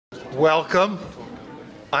Welcome.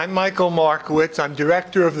 I'm Michael Markowitz. I'm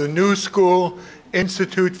director of the New School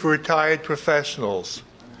Institute for Retired Professionals.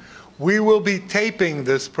 We will be taping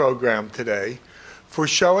this program today for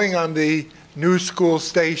showing on the New School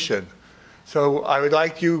station. So I would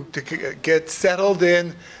like you to get settled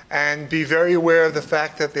in and be very aware of the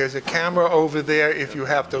fact that there's a camera over there if you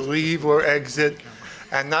have to leave or exit,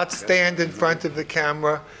 and not stand in front of the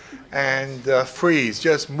camera and freeze,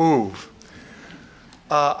 just move.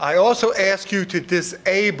 I also ask you to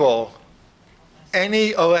disable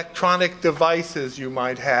any electronic devices you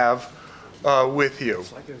might have with you.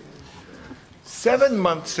 7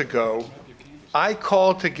 months ago, I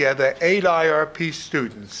called together 8 IRP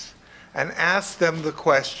students and asked them the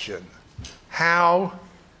question, how,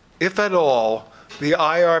 if at all, the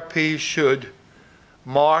IRP should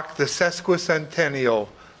mark the sesquicentennial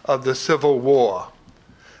of the Civil War.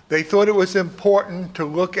 They thought it was important to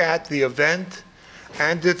look at the event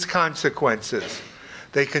and its consequences.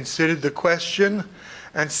 They considered the question,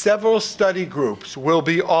 and several study groups will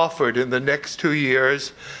be offered in the next 2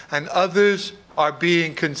 years, and others are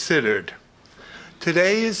being considered.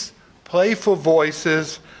 Today's Play for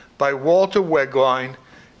Voices by Walter Wegline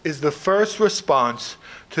is the first response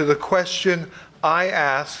to the question I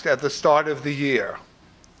asked at the start of the year.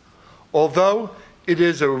 Although it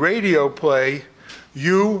is a radio play,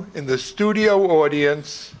 you in the studio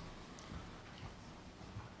audience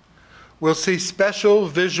will see special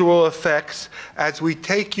visual effects as we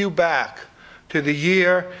take you back to the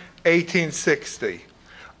year 1860.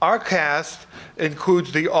 Our cast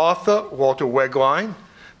includes the author, Walter Wegline,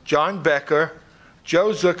 John Becker, Joe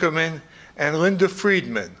Zuckerman, and Linda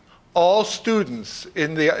Friedman, all students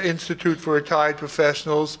in the Institute for Retired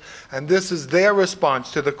Professionals, and this is their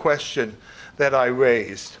response to the question that I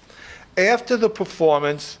raised. After the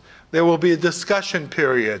performance, there will be a discussion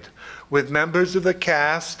period with members of the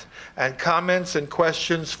cast and comments and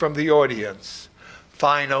questions from the audience.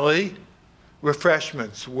 Finally,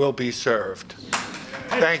 refreshments will be served.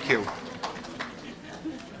 Thank you.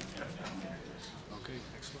 Okay,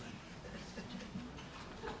 excellent.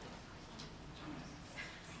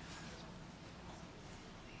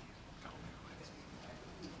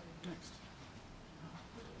 Next.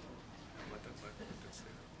 Let that stay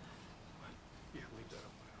there. Yeah, leave that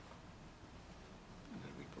up. And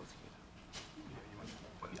then we both get it. Yeah, you want to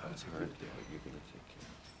put that as hard. Yeah, but you're going to take care.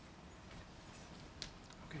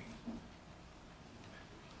 Okay.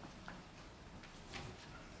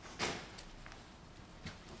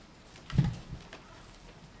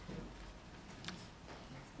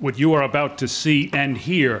 What you are about to see and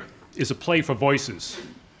hear is a play for voices.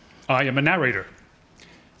 I am a narrator.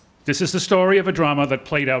 This is the story of a drama that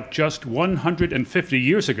played out just 150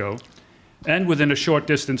 years ago and within a short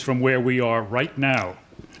distance from where we are right now.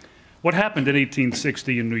 What happened in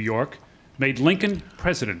 1860 in New York made Lincoln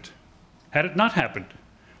president. Had it not happened,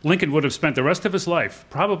 Lincoln would have spent the rest of his life,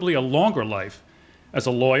 probably a longer life, as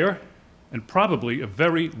a lawyer and probably a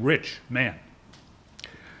very rich man.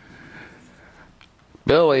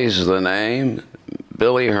 Billy's the name,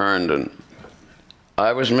 Billy Herndon.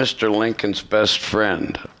 I was Mr. Lincoln's best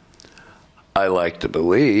friend, I like to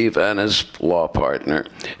believe, and his law partner.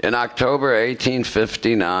 In October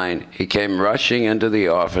 1859, he came rushing into the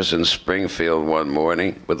office in Springfield one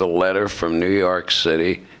morning with a letter from New York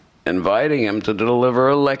City inviting him to deliver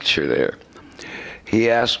a lecture there. He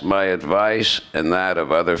asked my advice and that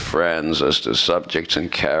of other friends as to subjects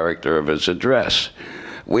and character of his address.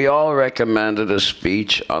 We all recommended a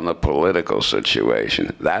speech on the political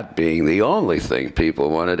situation, that being the only thing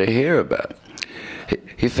people wanted to hear about.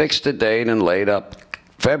 He fixed a date and laid up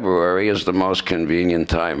February as the most convenient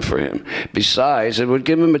time for him. Besides, it would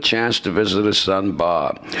give him a chance to visit his son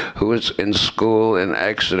Bob, who was in school in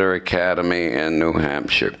Exeter Academy in New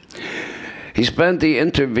Hampshire. He spent the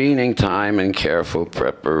intervening time in careful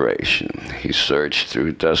preparation. He searched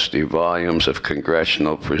through dusty volumes of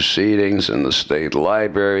congressional proceedings in the state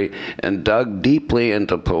library and dug deeply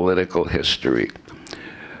into political history.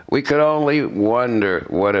 We could only wonder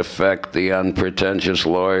what effect the unpretentious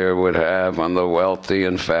lawyer would have on the wealthy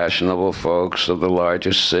and fashionable folks of the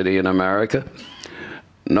largest city in America.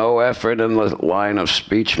 No effort in the line of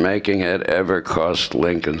speech-making had ever cost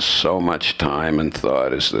Lincoln so much time and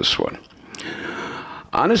thought as this one.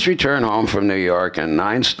 On his return home from New York and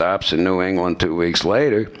 9 stops in New England 2 weeks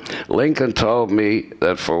later, Lincoln told me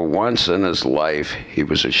that for once in his life, he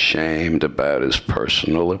was ashamed about his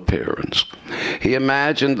personal appearance. He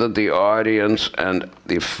imagined that the audience and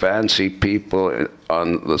the fancy people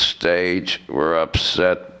on the stage were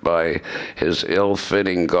upset by his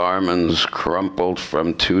ill-fitting garments crumpled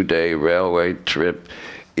from 2-day railway trip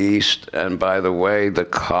east, and by the way, the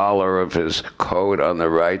collar of his coat on the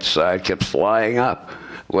right side kept flying up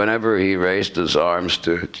whenever he raised his arms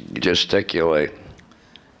to gesticulate.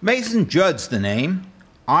 Mason Judd's the name.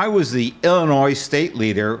 I was the Illinois state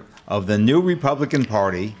leader of the new Republican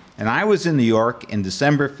Party, and I was in New York in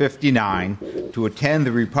December '59 to attend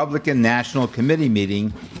the Republican National Committee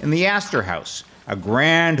meeting in the Astor House, a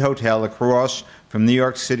grand hotel across from New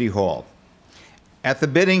York City Hall. At the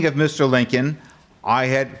bidding of Mr. Lincoln, I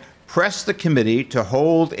had pressed the committee to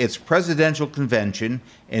hold its presidential convention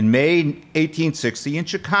in May 1860 in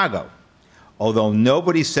Chicago. Although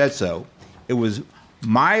nobody said so, it was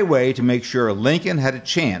my way to make sure Lincoln had a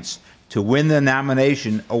chance to win the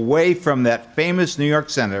nomination away from that famous New York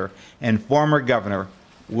senator and former governor,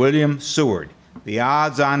 William Seward, the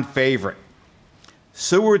odds-on favorite.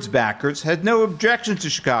 Seward's backers had no objection to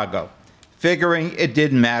Chicago, figuring it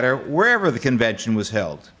didn't matter wherever the convention was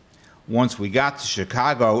held. Once we got to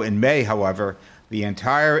Chicago in May, however, the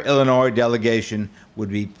entire Illinois delegation would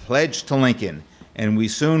be pledged to Lincoln, and we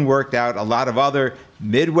soon worked out a lot of other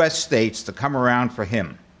Midwest states to come around for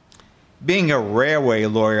him. Being a railway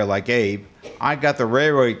lawyer like Abe, I got the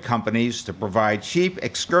railroad companies to provide cheap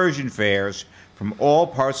excursion fares from all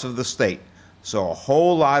parts of the state, so a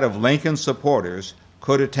whole lot of Lincoln supporters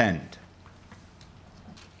could attend.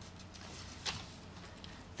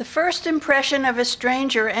 The first impression of a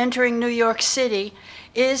stranger entering New York City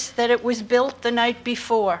is that it was built the night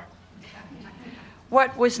before.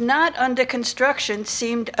 What was not under construction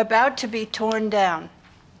seemed about to be torn down.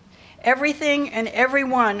 Everything and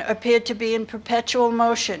everyone appeared to be in perpetual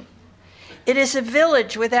motion. It is a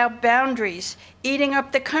village without boundaries, eating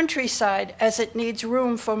up the countryside as it needs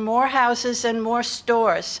room for more houses and more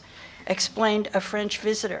stores, explained a French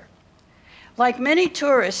visitor. Like many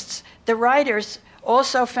tourists, the writers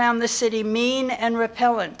also found the city mean and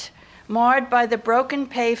repellent, marred by the broken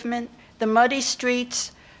pavement, the muddy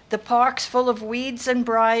streets, the parks full of weeds and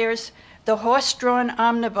briars, the horse-drawn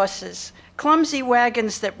omnibuses, clumsy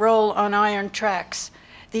wagons that roll on iron tracks,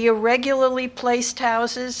 the irregularly placed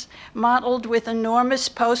houses, mottled with enormous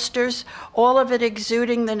posters, all of it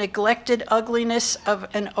exuding the neglected ugliness of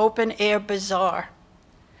an open-air bazaar.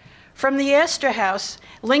 From the Astor House,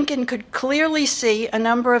 Lincoln could clearly see a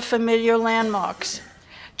number of familiar landmarks.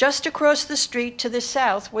 Just across the street to the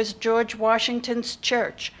south was George Washington's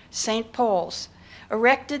church, St. Paul's,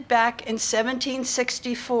 erected back in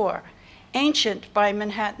 1764, ancient by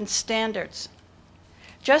Manhattan standards.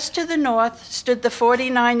 Just to the north stood the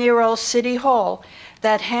 49-year-old City Hall,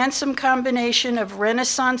 that handsome combination of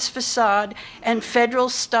Renaissance facade and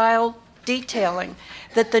Federal-style detailing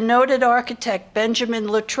that the noted architect Benjamin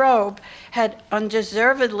Latrobe had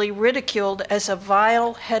undeservedly ridiculed as a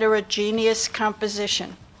vile, heterogeneous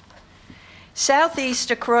composition.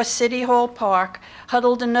 Southeast across City Hall Park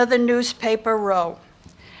huddled another newspaper row.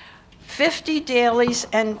 50 dailies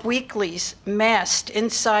and weeklies massed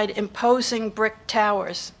inside imposing brick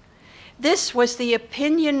towers. This was the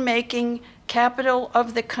opinion-making capital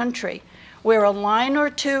of the country, where a line or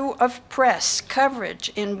two of press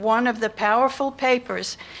coverage in one of the powerful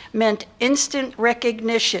papers meant instant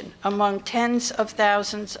recognition among tens of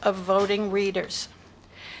thousands of voting readers.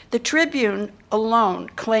 The Tribune alone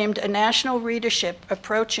claimed a national readership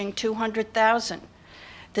approaching 200,000.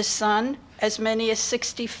 The Sun, as many as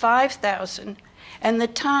 65,000, and the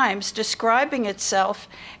Times, describing itself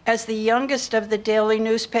as the youngest of the daily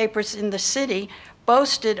newspapers in the city,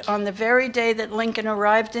 boasted on the very day that Lincoln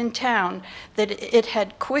arrived in town that it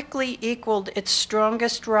had quickly equaled its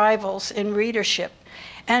strongest rivals in readership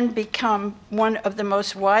and become one of the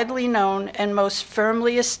most widely known and most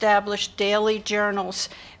firmly established daily journals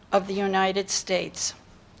of the United States.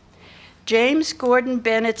 James Gordon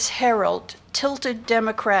Bennett's Herald tilted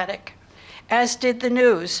Democratic, as did the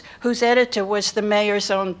News, whose editor was the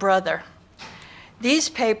mayor's own brother. These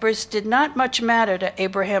papers did not much matter to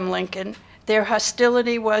Abraham Lincoln. Their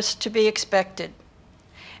hostility was to be expected.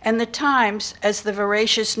 And the Times, as the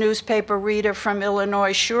voracious newspaper reader from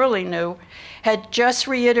Illinois surely knew, had just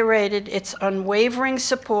reiterated its unwavering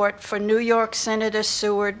support for New York Senator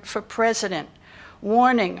Seward for president,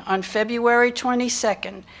 warning on February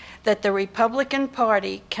 22nd that the Republican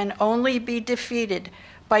Party can only be defeated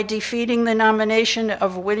by defeating the nomination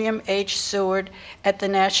of William H. Seward at the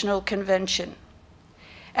National Convention.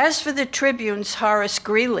 As for the Tribune's Horace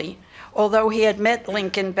Greeley, although he had met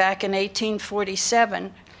Lincoln back in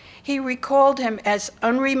 1847, he recalled him as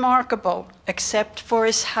unremarkable except for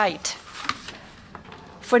his height.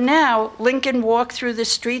 For now, Lincoln walked through the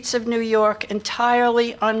streets of New York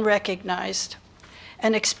entirely unrecognized.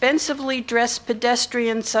 An expensively dressed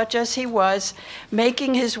pedestrian such as he was,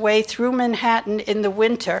 making his way through Manhattan in the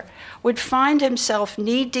winter, would find himself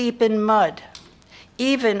knee-deep in mud,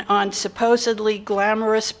 even on supposedly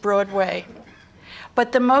glamorous Broadway.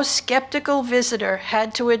 But the most skeptical visitor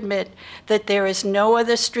had to admit that there is no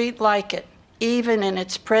other street like it, even in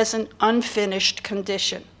its present unfinished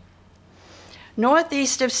condition.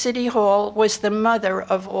 Northeast of City Hall was the mother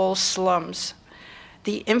of all slums,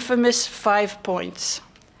 the infamous 5 Points,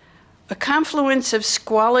 a confluence of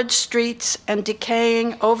squalid streets and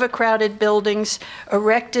decaying, overcrowded buildings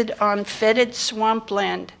erected on fetid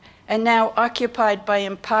swampland and now occupied by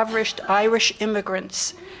impoverished Irish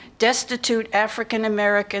immigrants, destitute African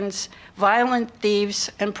Americans, violent thieves,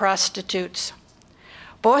 and prostitutes.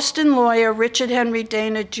 Boston lawyer Richard Henry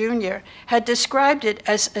Dana Jr. had described it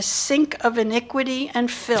as a sink of iniquity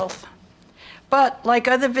and filth. But like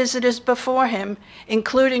other visitors before him,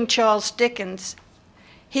 including Charles Dickens,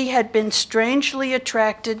 he had been strangely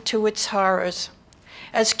attracted to its horrors.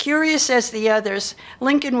 As curious as the others,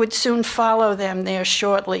 Lincoln would soon follow them there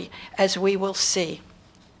shortly, as we will see.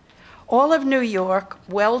 All of New York,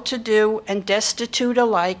 well-to-do and destitute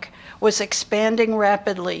alike, was expanding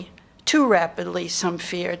rapidly, too rapidly, some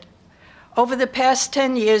feared. Over the past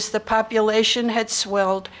 10 years, the population had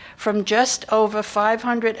swelled from just over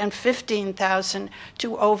 515,000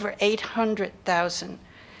 to over 800,000.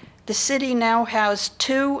 The city now housed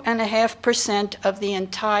 2.5% of the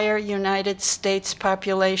entire United States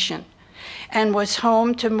population and was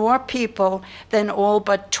home to more people than all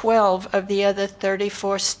but 12 of the other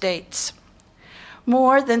 34 states.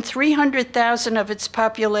 More than 300,000 of its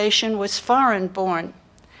population was foreign-born.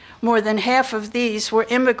 More than half of these were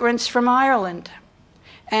immigrants from Ireland,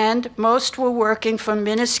 and most were working for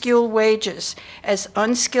minuscule wages as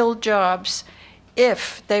unskilled jobs,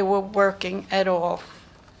 if they were working at all.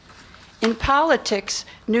 In politics,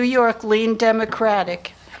 New York leaned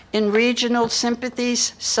Democratic, in regional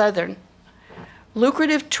sympathies, Southern.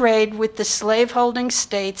 Lucrative trade with the slaveholding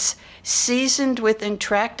states, seasoned with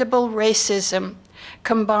intractable racism,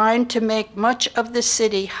 combined to make much of the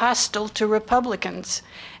city hostile to Republicans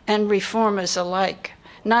and reformers alike,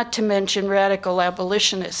 not to mention radical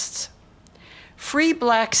abolitionists. Free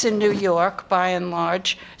blacks in New York, by and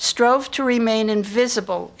large, strove to remain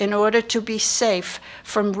invisible in order to be safe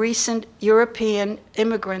from recent European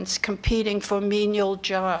immigrants competing for menial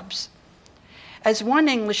jobs. As one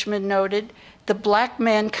Englishman noted, the black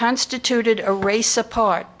man constituted a race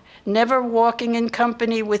apart, never walking in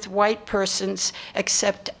company with white persons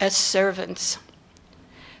except as servants.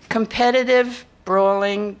 Competitive,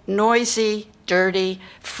 brawling, noisy, dirty,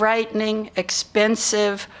 frightening,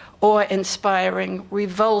 expensive, awe-inspiring,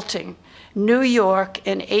 revolting, New York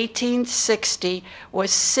in 1860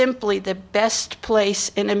 was simply the best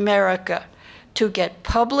place in America to get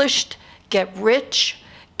published, get rich,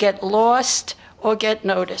 get lost, or get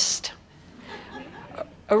noticed.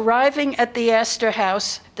 Arriving at the Astor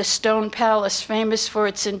House, the stone palace famous for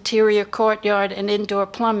its interior courtyard and indoor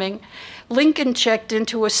plumbing, Lincoln checked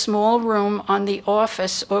into a small room on the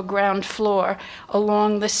office or ground floor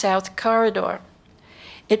along the South Corridor.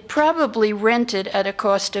 It probably rented at a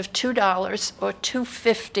cost of $2 or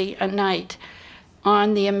 $2.50 a night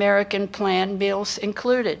on the American plan, meals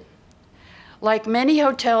included. Like many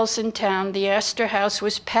hotels in town, the Astor House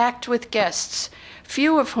was packed with guests,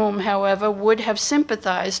 few of whom, however, would have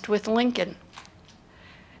sympathized with Lincoln.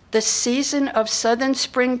 The season of Southern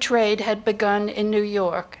spring trade had begun in New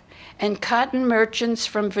York, and cotton merchants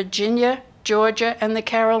from Virginia, Georgia, and the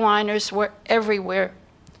Carolinas were everywhere.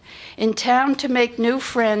 In town to make new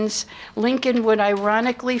friends, Lincoln would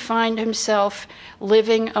ironically find himself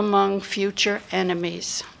living among future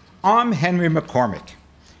enemies. I'm Henry McCormick.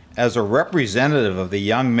 As a representative of the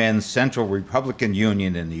Young Men's Central Republican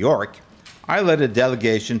Union in New York, I led a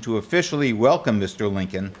delegation to officially welcome Mr.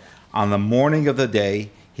 Lincoln on the morning of the day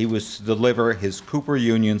he was to deliver his Cooper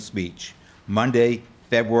Union speech, Monday,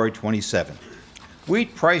 February 27.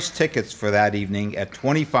 We'd priced tickets for that evening at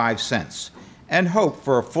 25 cents and hoped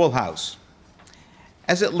for a full house.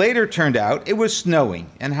 As it later turned out, it was snowing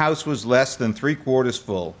and house was less than 3/4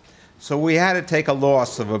 full, so we had to take a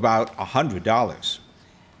loss of about $100.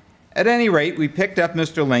 At any rate, we picked up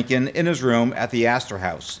Mr. Lincoln in his room at the Astor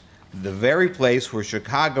House, the very place where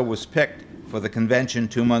Chicago was picked for the convention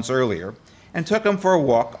 2 months earlier, and took him for a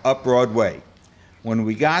walk up Broadway. When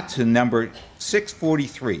we got to number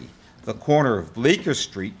 643, the corner of Bleecker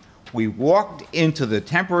Street, we walked into the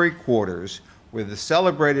temporary quarters where the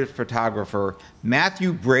celebrated photographer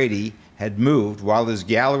Matthew Brady had moved while his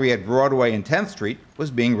gallery at Broadway and 10th Street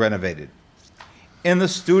was being renovated. In the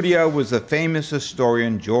studio was the famous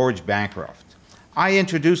historian George Bancroft, I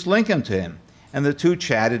introduced Lincoln to him, and the two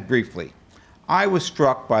chatted briefly. I was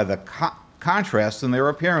struck by the contrast in their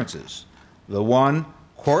appearances. The one,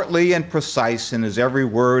 courtly and precise in his every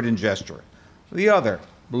word and gesture. The other,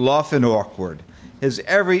 bluff and awkward, his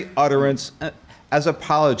every utterance as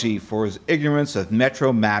apology for his ignorance of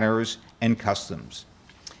metro manners and customs.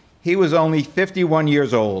 He was only 51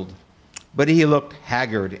 years old, but he looked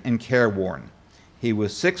haggard and careworn. He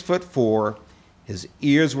was 6'4", his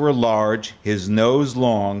ears were large, his nose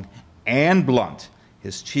long and blunt,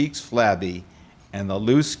 his cheeks flabby, and the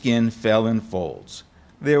loose skin fell in folds.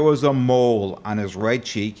 There was a mole on his right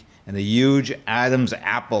cheek and a huge Adam's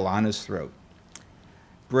apple on his throat.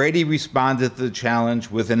 Brady responded to the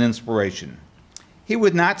challenge with an inspiration. He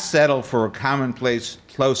would not settle for a commonplace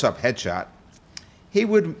close-up headshot. He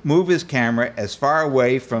would move his camera as far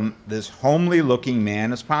away from this homely-looking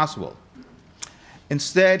man as possible.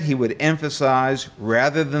 Instead, he would emphasize,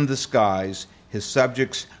 rather than disguise, his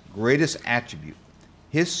subject's greatest attribute,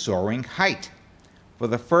 his soaring height. For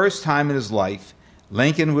the first time in his life,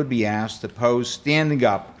 Lincoln would be asked to pose standing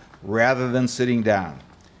up rather than sitting down.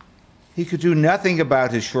 He could do nothing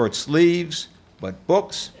about his short sleeves, but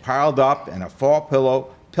books piled up in a fall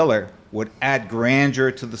pillar would add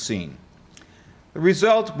grandeur to the scene. The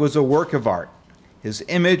result was a work of art. His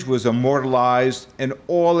image was immortalized in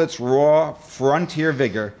all its raw frontier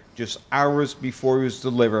vigor just hours before he was to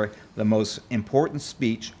deliver the most important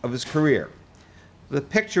speech of his career. The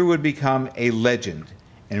picture would become a legend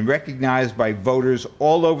and recognized by voters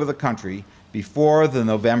all over the country before the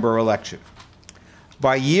November election.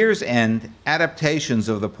 By year's end, adaptations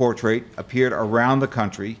of the portrait appeared around the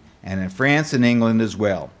country and in France and England as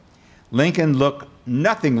well. Lincoln looked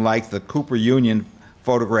nothing like the Cooper Union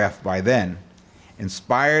photograph by then,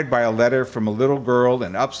 inspired by a letter from a little girl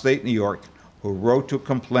in upstate New York who wrote to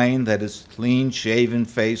complain that his clean-shaven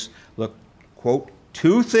face looked, quote,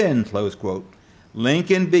 too thin, close quote.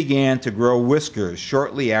 Lincoln began to grow whiskers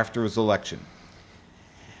shortly after his election.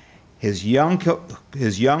 His young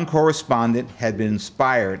correspondent had been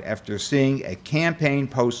inspired after seeing a campaign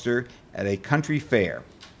poster at a country fair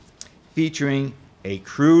featuring a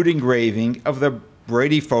crude engraving of the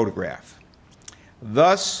Brady photograph.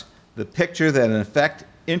 Thus, the picture that in effect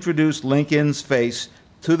introduced Lincoln's face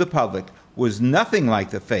to the public was nothing like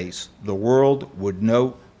the face the world would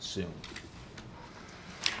know soon.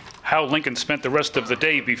 How Lincoln spent the rest of the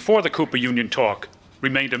day before the Cooper Union talk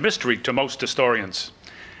remained a mystery to most historians.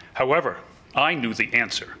 However, I knew the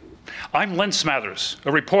answer. I'm Len Smathers,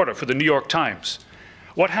 a reporter for the New York Times.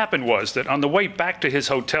 What happened was that on the way back to his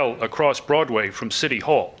hotel across Broadway from City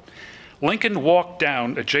Hall, Lincoln walked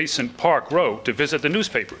down adjacent Park Row to visit the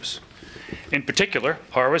newspapers, in particular,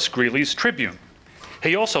 Horace Greeley's Tribune.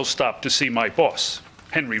 He also stopped to see my boss,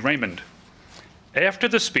 Henry Raymond. After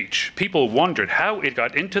the speech, people wondered how it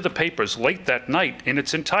got into the papers late that night in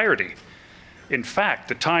its entirety. In fact,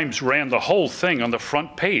 the Times ran the whole thing on the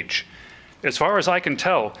front page. As far as I can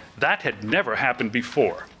tell, that had never happened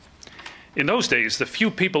before. In those days, the few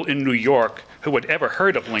people in New York who had ever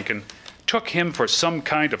heard of Lincoln took him for some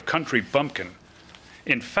kind of country bumpkin.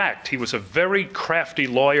 In fact, he was a very crafty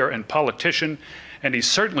lawyer and politician, and he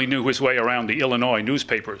certainly knew his way around the Illinois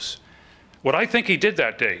newspapers. What I think he did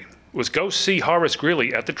that day was go see Horace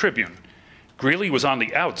Greeley at the Tribune. Greeley was on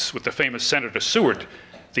the outs with the famous Senator Seward,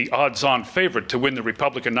 the odds-on favorite to win the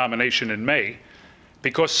Republican nomination in May,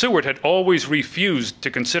 because Seward had always refused to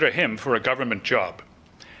consider him for a government job.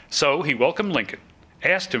 So he welcomed Lincoln,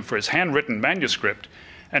 asked him for his handwritten manuscript,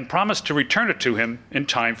 and promised to return it to him in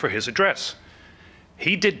time for his address.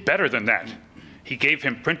 He did better than that. He gave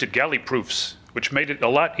him printed galley proofs, which made it a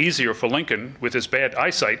lot easier for Lincoln, with his bad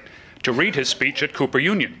eyesight, to read his speech at Cooper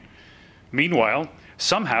Union. Meanwhile,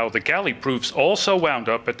 somehow the galley proofs also wound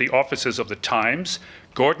up at the offices of the Times,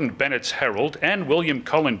 Gordon Bennett's Herald, and William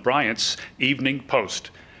Cullen Bryant's Evening Post,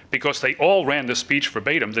 because they all ran the speech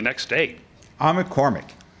verbatim the next day. I'm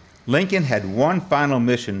McCormick. Lincoln had one final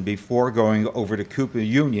mission before going over to Cooper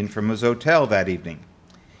Union from his hotel that evening.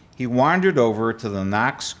 He wandered over to the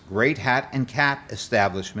Knox Great Hat and Cap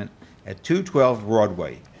establishment at 212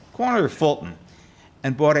 Broadway, corner of Fulton,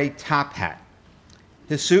 and bought a top hat.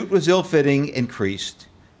 His suit was ill-fitting and creased,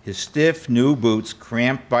 his stiff new boots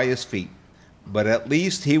cramped by his feet, but at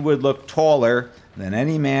least he would look taller than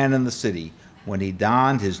any man in the city when he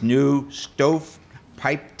donned his new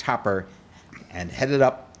stovepipe topper and headed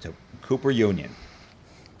up to Cooper Union.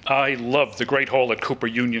 I loved the Great Hall at Cooper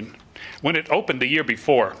Union. When it opened the year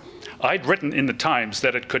before, I'd written in the Times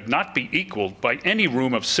that it could not be equaled by any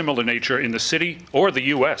room of similar nature in the city or the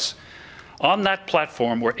U.S. On that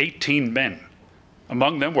platform were 18 men.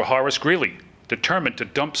 Among them were Horace Greeley, determined to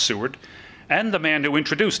dump Seward, and the man who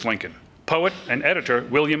introduced Lincoln, poet and editor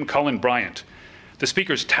William Cullen Bryant. The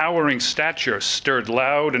speaker's towering stature stirred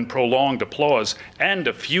loud and prolonged applause, and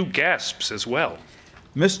a few gasps as well.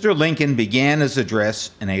 Mr. Lincoln began his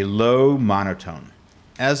address in a low monotone.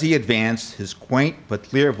 As he advanced, his quaint but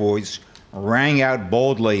clear voice rang out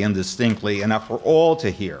boldly and distinctly, enough for all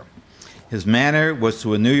to hear. His manner was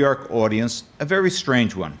to a New York audience a very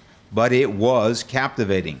strange one, but it was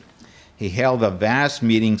captivating. He held a vast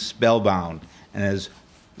meeting spellbound, and as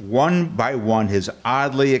one by one his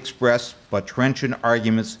oddly expressed but trenchant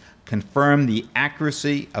arguments confirmed the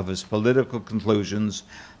accuracy of his political conclusions,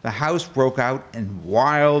 the House broke out in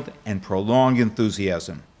wild and prolonged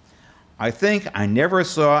enthusiasm. I think I never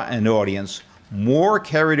saw an audience more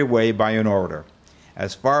carried away by an orator.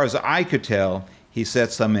 As far as I could tell, he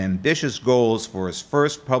set some ambitious goals for his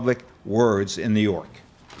first public words in New York.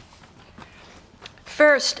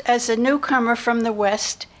 First, as a newcomer from the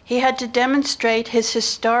West, he had to demonstrate his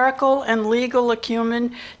historical and legal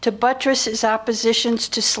acumen to buttress his oppositions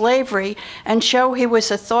to slavery and show he was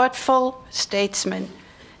a thoughtful statesman,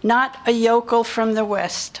 not a yokel from the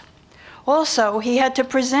West. Also, he had to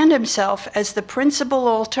present himself as the principal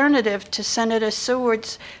alternative to Senator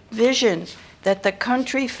Seward's vision that the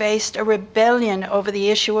country faced a rebellion over the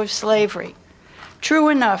issue of slavery. True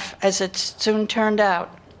enough, as it soon turned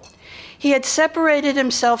out. He had separated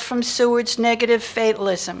himself from Seward's negative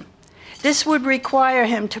fatalism. This would require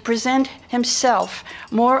him to present himself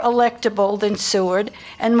more electable than Seward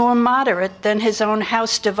and more moderate than his own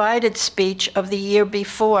House divided speech of the year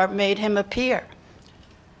before made him appear.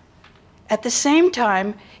 At the same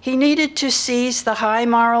time, he needed to seize the high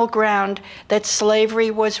moral ground that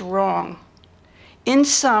slavery was wrong. In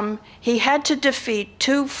sum, he had to defeat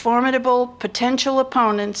two formidable potential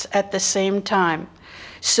opponents at the same time.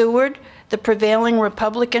 Seward, the prevailing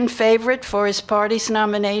Republican favorite for his party's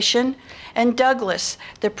nomination, and Douglas,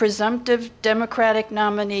 the presumptive Democratic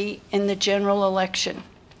nominee in the general election.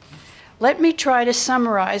 Let me try to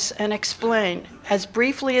summarize and explain, as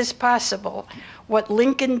briefly as possible, what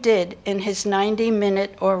Lincoln did in his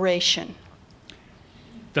 90-minute oration.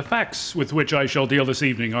 The facts with which I shall deal this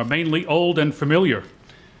evening are mainly old and familiar,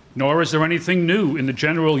 nor is there anything new in the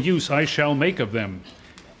general use I shall make of them.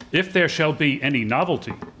 If there shall be any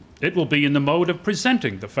novelty, it will be in the mode of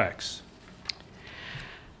presenting the facts.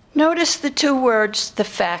 Notice the two words, the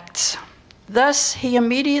facts. Thus, he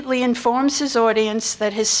immediately informs his audience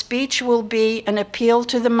that his speech will be an appeal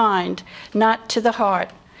to the mind, not to the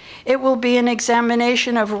heart. It will be an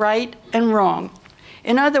examination of right and wrong.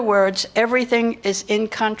 In other words, everything is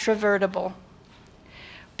incontrovertible,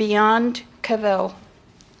 beyond cavil.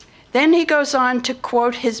 Then he goes on to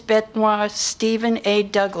quote his bête noire, Stephen A.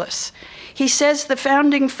 Douglas. He says the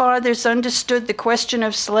Founding Fathers understood the question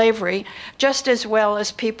of slavery just as well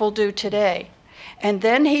as people do today. And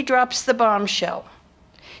then he drops the bombshell.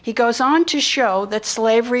 He goes on to show that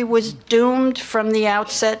slavery was doomed from the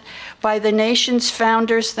outset by the nation's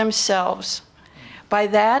founders themselves. By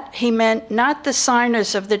that, he meant not the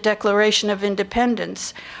signers of the Declaration of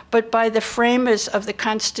Independence, but by the framers of the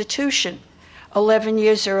Constitution 11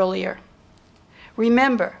 years earlier.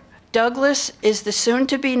 Remember, Douglas is the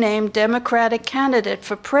soon-to-be-named Democratic candidate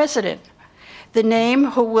for president, the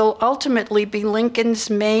name who will ultimately be Lincoln's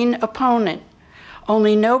main opponent.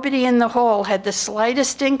 Only nobody in the hall had the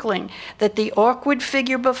slightest inkling that the awkward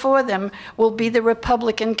figure before them will be the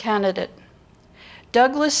Republican candidate.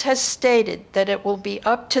 Douglas has stated that it will be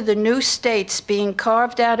up to the new states being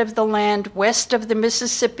carved out of the land west of the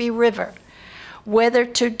Mississippi River whether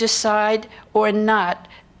to decide or not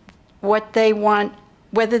what they want,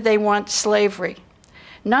 whether they want slavery.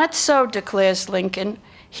 Not so, declares Lincoln.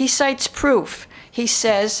 He cites proof. He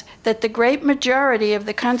says that the great majority of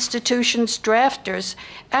the Constitution's drafters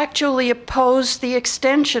actually opposed the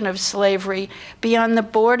extension of slavery beyond the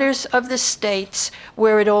borders of the states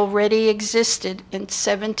where it already existed in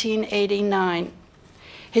 1789.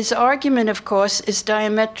 His argument, of course, is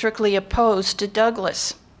diametrically opposed to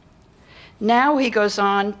Douglas. Now he goes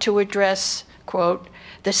on to address, quote,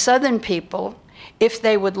 the Southern people, if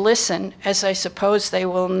they would listen, as I suppose they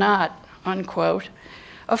will not, unquote.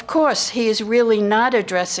 Of course, he is really not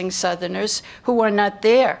addressing Southerners who are not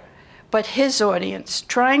there, but his audience,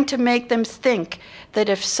 trying to make them think that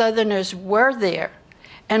if Southerners were there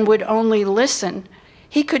and would only listen,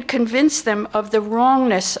 he could convince them of the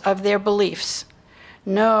wrongness of their beliefs.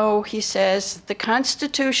 No, he says, the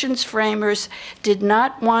Constitution's framers did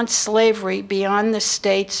not want slavery beyond the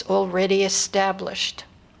states already established.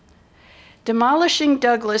 Demolishing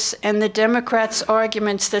Douglas and the Democrats'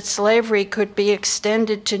 arguments that slavery could be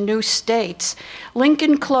extended to new states,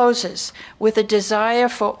 Lincoln closes with a desire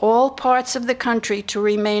for all parts of the country to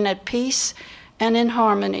remain at peace and in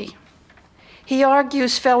harmony. He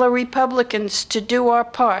argues fellow Republicans to do our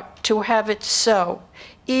part to have it so,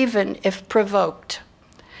 even if provoked.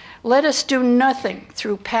 Let us do nothing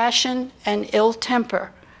through passion and ill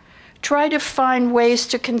temper. Try to find ways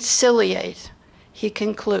to conciliate, he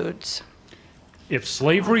concludes. If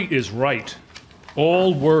slavery is right,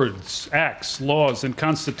 all words, acts, laws, and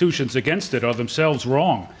constitutions against it are themselves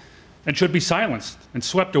wrong and should be silenced and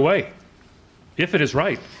swept away. If it is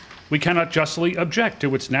right, we cannot justly object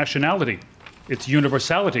to its nationality, its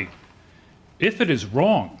universality. If it is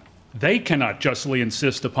wrong, they cannot justly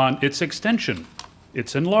insist upon its extension,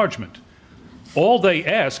 its enlargement. All they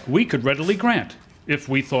ask, we could readily grant, if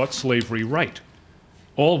we thought slavery right.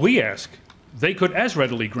 All we ask, they could as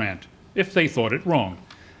readily grant, if they thought it wrong.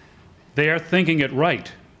 Their thinking it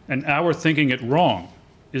right, and our thinking it wrong,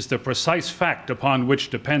 is the precise fact upon which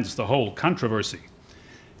depends the whole controversy.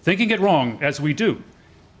 Thinking it wrong as we do,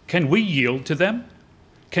 can we yield to them?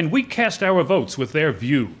 Can we cast our votes with their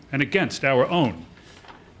view and against our own?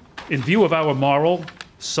 In view of our moral,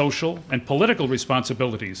 social, and political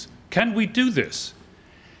responsibilities, can we do this?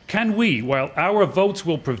 Can we, while our votes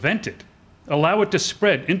will prevent it, allow it to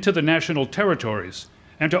spread into the national territories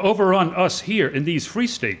and to overrun us here in these free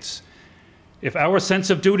states? If our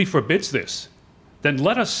sense of duty forbids this, then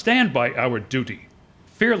let us stand by our duty,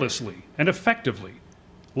 fearlessly and effectively.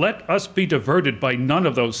 Let us be diverted by none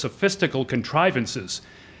of those sophistical contrivances,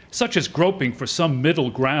 such as groping for some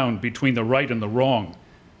middle ground between the right and the wrong,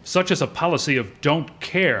 such as a policy of don't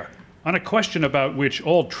care on a question about which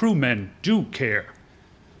all true men do care.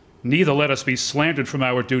 Neither let us be slandered from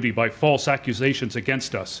our duty by false accusations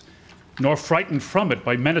against us, nor frightened from it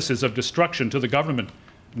by menaces of destruction to the government,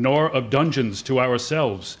 nor of dungeons to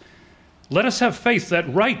ourselves. Let us have faith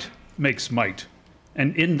that right makes might,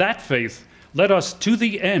 and in that faith, let us to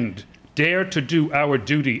the end dare to do our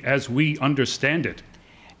duty as we understand it.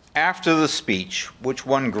 After the speech, which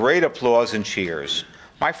won great applause and cheers,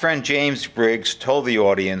 my friend James Briggs told the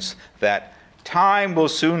audience that time will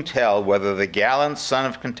soon tell whether the gallant son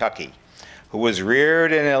of Kentucky, who was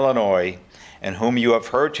reared in Illinois and whom you have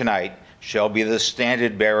heard tonight, shall be the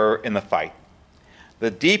standard bearer in the fight.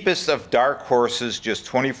 The deepest of dark horses just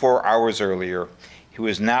 24 hours earlier, he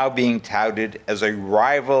was now being touted as a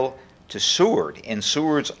rival to Seward in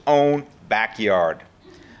Seward's own backyard.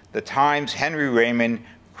 The Times' Henry Raymond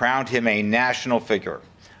crowned him a national figure.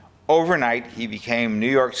 Overnight, he became New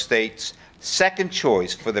York State's second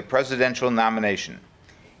choice for the presidential nomination.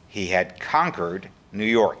 He had conquered New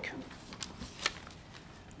York.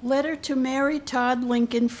 Letter to Mary Todd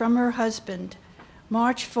Lincoln from her husband,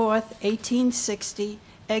 March 4th, 1860,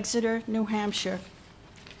 Exeter, New Hampshire.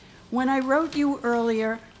 When I wrote you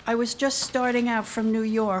earlier, I was just starting out from New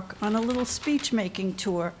York on a little speech-making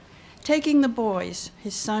tour, taking the boys,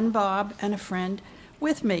 his son Bob and a friend,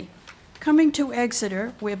 with me. Coming to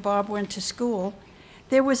Exeter, where Bob went to school,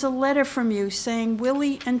 there was a letter from you saying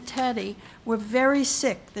Willie and Teddy were very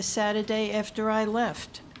sick the Saturday after I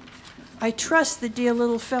left. I trust the dear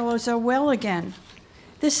little fellows are well again.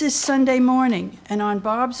 This is Sunday morning, and on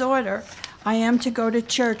Bob's order, I am to go to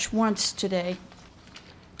church once today.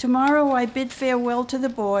 Tomorrow I bid farewell to the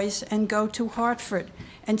boys and go to Hartford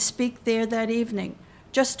and speak there that evening,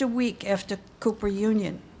 just a week after Cooper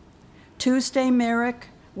Union. Tuesday, Merrick,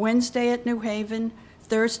 Wednesday at New Haven,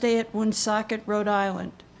 Thursday at Woonsocket, Rhode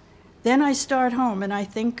Island. Then I start home, and I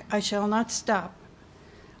think I shall not stop.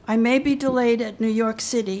 I may be delayed at New York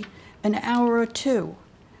City an hour or two.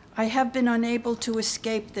 I have been unable to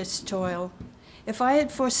escape this toil. If I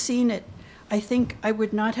had foreseen it, I think I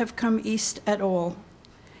would not have come east at all.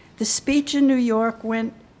 The speech in New York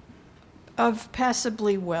went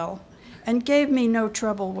passably well and gave me no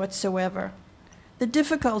trouble whatsoever. The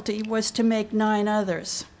difficulty was to make 9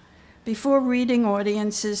 others before reading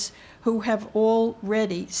audiences who have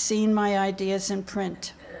already seen my ideas in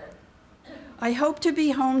print. I hope to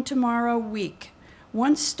be home tomorrow week.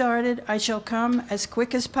 Once started, I shall come as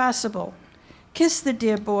quick as possible. Kiss the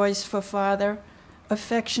dear boys for father.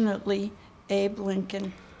 Affectionately, Abe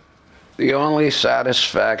Lincoln. The only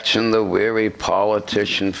satisfaction the weary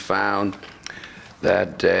politician found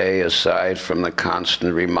that day, aside from the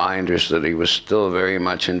constant reminders that he was still very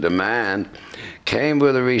much in demand, came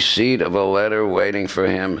with the receipt of a letter waiting for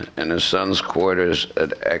him in his son's quarters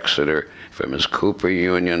at Exeter from his Cooper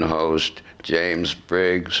Union host, James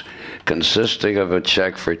Briggs, consisting of a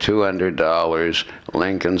check for $200,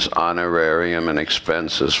 Lincoln's honorarium and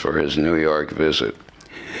expenses for his New York visit.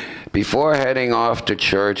 Before heading off to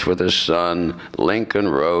church with his son, Lincoln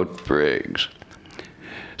wrote Briggs,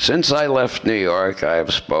 "Since I left New York, I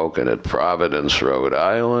have spoken at Providence, Rhode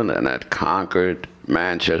Island, and at Concord,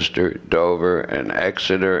 Manchester, Dover, and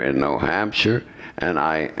Exeter in New Hampshire, and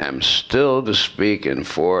I am still to speak in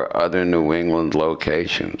 4 other New England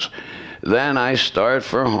locations. Then I start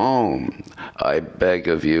for home. I beg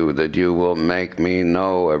of you that you will make me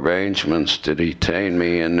no arrangements to detain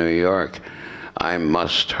me in New York. I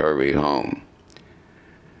must hurry home."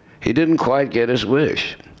 He didn't quite get his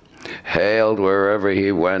wish. Hailed wherever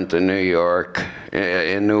he went in New York,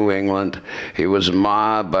 in New England, he was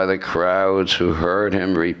mobbed by the crowds who heard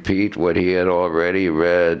him repeat what they had already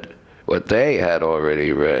read,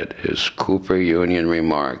 his Cooper Union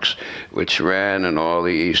remarks, which ran in all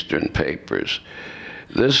the Eastern papers.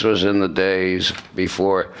 This was in the days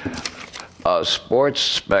before sports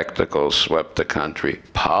spectacles swept the country.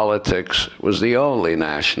 Politics was the only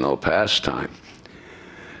national pastime.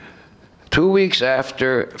 2 weeks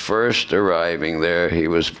after first arriving there, he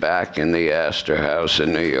was back in the Astor House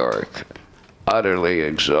in New York, utterly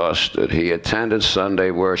exhausted. He attended Sunday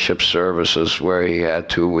worship services where he had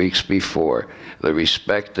 2 weeks before, the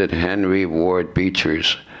respected Henry Ward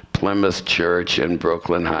Beecher's Plymouth Church in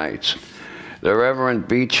Brooklyn Heights. The Reverend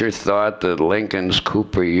Beecher thought that Lincoln's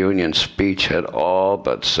Cooper Union speech had all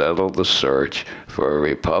but settled the search for a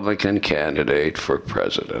Republican candidate for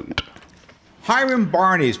president. Hiram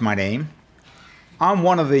Barney is my name. I'm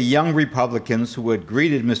one of the young Republicans who had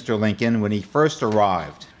greeted Mr. Lincoln when he first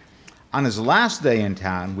arrived. On his last day in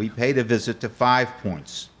town, we paid a visit to 5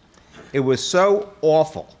 Points. It was so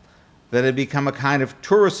awful that it had become a kind of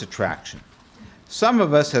tourist attraction. Some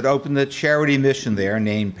of us had opened a charity mission there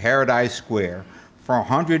named Paradise Square for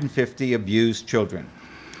 150 abused children.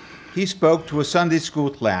 He spoke to a Sunday school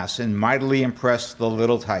class and mightily impressed the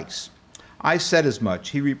little tykes. I said as much.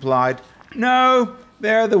 He replied, "No,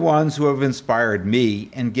 they're the ones who have inspired me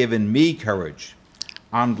and given me courage.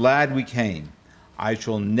 I'm glad we came. I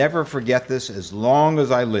shall never forget this as long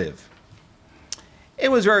as I live."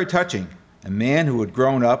 It was very touching, a man who had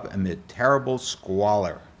grown up amid terrible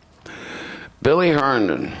squalor. Billy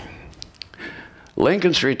Herndon.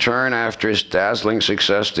 Lincoln's return after his dazzling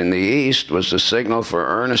success in the East was the signal for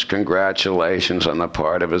earnest congratulations on the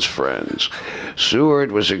part of his friends.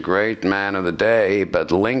 Seward was a great man of the day,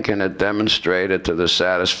 but Lincoln had demonstrated to the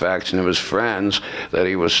satisfaction of his friends that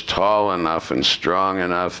he was tall enough and strong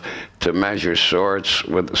enough to measure swords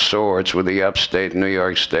with the upstate New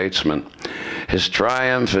York statesman. His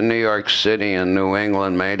triumph in New York City and New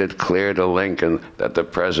England made it clear to Lincoln that the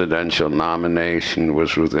presidential nomination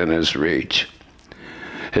was within his reach.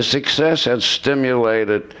 His success had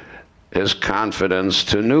stimulated his confidence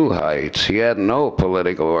to new heights. He had no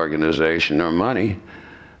political organization or money.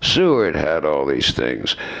 Seward had all these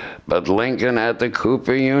things, but Lincoln had the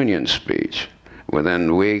Cooper Union speech.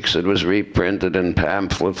 Within weeks, it was reprinted in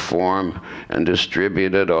pamphlet form and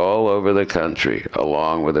distributed all over the country,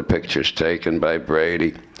 along with the pictures taken by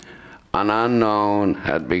Brady. An unknown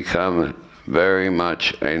had become very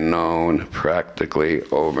much a known practically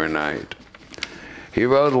overnight. He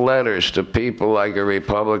wrote letters to people like a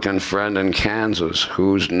Republican friend in Kansas,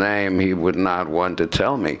 whose name he would not want to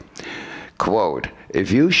tell me. Quote, "If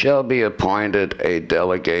you shall be appointed a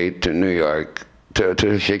delegate to New York,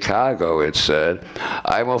 to Chicago," it said,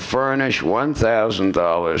 "I will furnish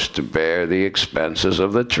 $1,000 to bear the expenses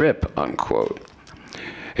of the trip," unquote.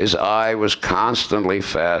 His eye was constantly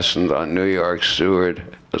fastened on New York Seward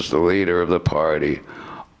as the leader of the party.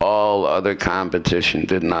 All other competition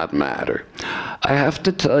did not matter. I have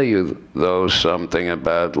to tell you, though, something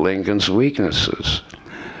about Lincoln's weaknesses.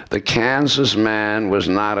 The Kansas man was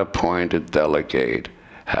not appointed delegate,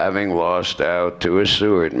 having lost out to a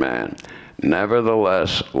Seward man.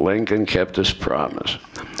 Nevertheless, Lincoln kept his promise.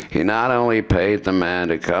 He not only paid the man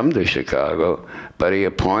to come to Chicago, but he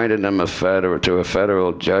appointed him to a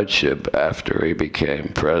federal judgeship after he became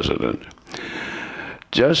president.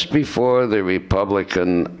 Just before the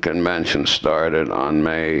Republican convention started on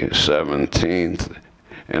May 17th,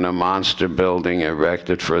 in a monster building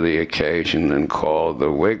erected for the occasion and called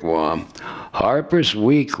the Wigwam, Harper's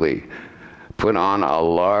Weekly put on a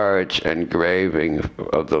large engraving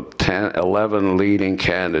of the 11 leading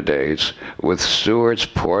candidates with Seward's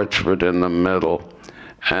portrait in the middle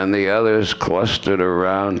and the others clustered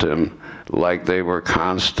around him like they were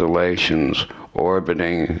constellations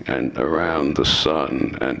orbiting and around the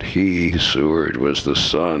sun, and he, Seward, was the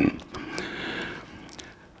sun.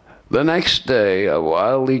 The next day, a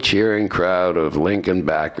wildly cheering crowd of Lincoln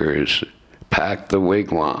backers packed the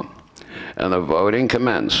Wigwam, and the voting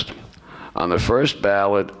commenced. On the first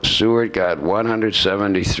ballot, Seward got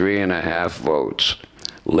 173.5 votes.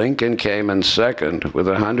 Lincoln came in second with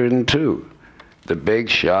 102. The big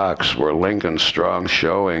shocks were Lincoln's strong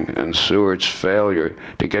showing and Seward's failure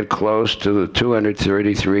to get close to the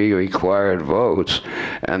 233 required votes,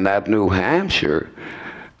 and that New Hampshire,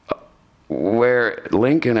 where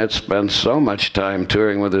Lincoln had spent so much time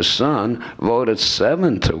touring with his son, voted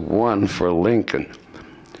 7-1 for Lincoln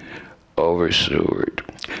over Seward.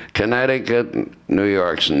 Connecticut, New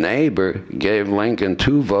York's neighbor, gave Lincoln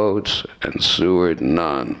 2 votes and Seward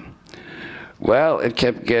none. Well, it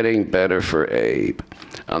kept getting better for Abe.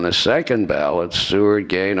 On the second ballot, Seward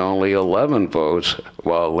gained only 11 votes,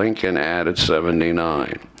 while Lincoln added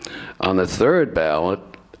 79. On the third ballot,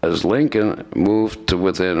 as Lincoln moved to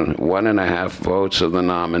within 1.5 votes of the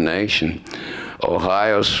nomination,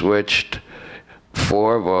 Ohio switched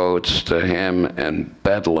 4 votes to him, and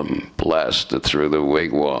Bedlam blasted through the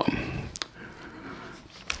wigwam.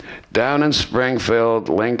 Down in Springfield,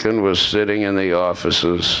 Lincoln was sitting in the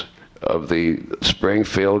offices of the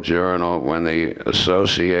Springfield Journal when the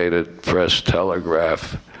Associated Press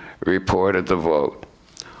Telegraph reported the vote.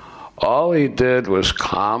 All he did was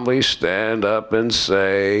calmly stand up and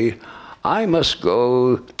say, "I must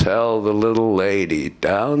go tell the little lady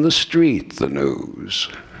down the street the news."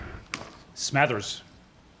 Smathers.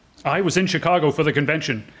 I was in Chicago for the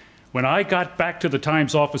convention. When I got back to the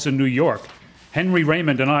Times office in New York, Henry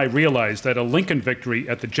Raymond and I realized that a Lincoln victory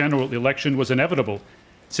at the general election was inevitable,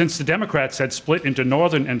 since the Democrats had split into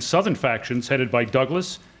northern and southern factions headed by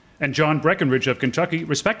Douglas and John Breckinridge of Kentucky,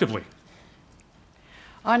 respectively.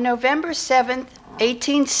 On November 7,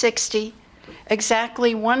 1860,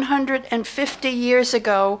 exactly 150 years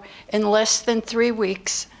ago, in less than 3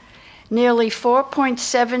 weeks, nearly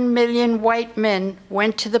 4.7 million white men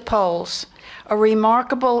went to the polls, a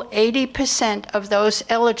remarkable 80% of those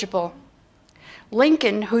eligible.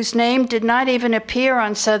 Lincoln, whose name did not even appear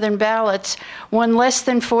on Southern ballots, won less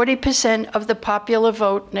than 40% of the popular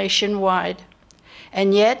vote nationwide.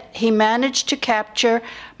 And yet, he managed to capture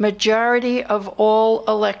majority of all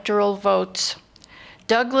electoral votes.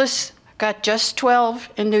 Douglas got just 12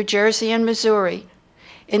 in New Jersey and Missouri.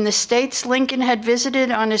 In the states Lincoln had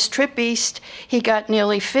visited on his trip east, he got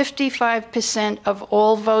nearly 55% of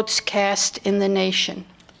all votes cast in the nation.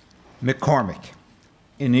 McCormick.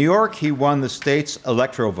 In New York, he won the state's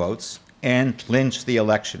electoral votes and clinched the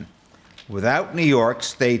election. Without New York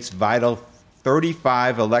State's vital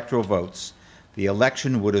 35 electoral votes, the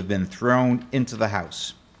election would have been thrown into the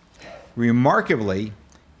House. Remarkably,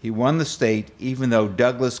 he won the state even though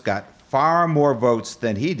Douglas got far more votes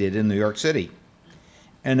than he did in New York City.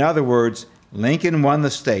 In other words, Lincoln won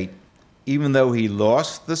the state even though he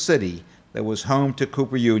lost the city that was home to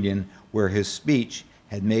Cooper Union, where his speech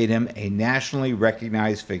had made him a nationally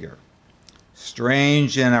recognized figure.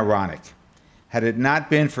 Strange and ironic. Had it not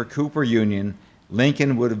been for Cooper Union,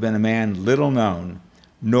 Lincoln would have been a man little known,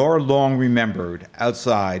 nor long remembered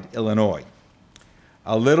outside Illinois.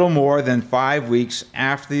 A little more than 5 weeks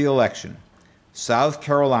after the election, South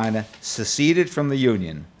Carolina seceded from the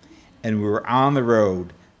Union, and we were on the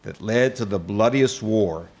road that led to the bloodiest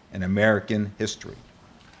war in American history.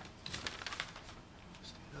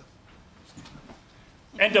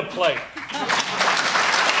 End of play.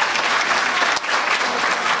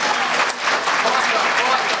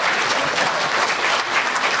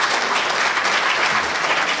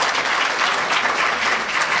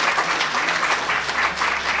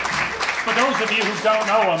 For those of you who don't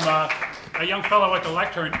know him, a young fellow at the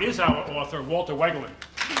lectern is our author, Walter Wegelin.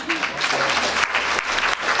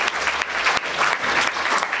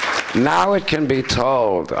 Now it can be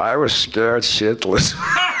told, I was scared shitless.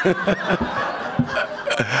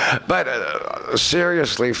 But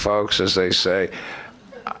seriously, folks, as they say,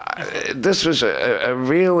 this was a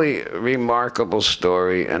really remarkable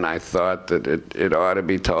story, and I thought that it ought to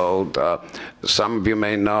be told. Some of you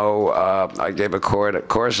may know I gave a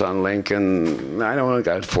course on Lincoln, I don't know,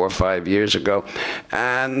 about 4 or 5 years ago.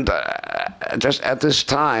 And just at this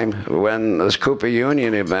time, when this Cooper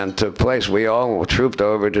Union event took place, we all trooped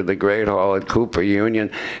over to the Great Hall at Cooper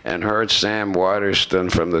Union and heard Sam Waterston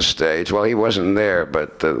from the stage. Well, he wasn't there,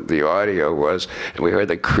 but the audio was. And we heard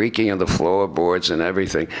the creaking of the floorboards and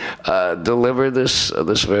everything. Deliver this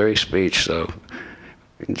very speech, so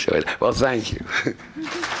enjoy it. Well, thank you.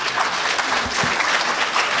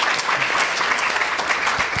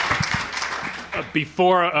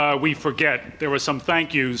 Before we forget, there were some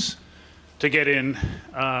thank yous to get in.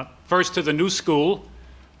 First to the New School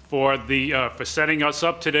for setting us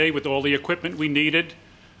up today with all the equipment we needed,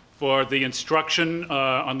 for the instruction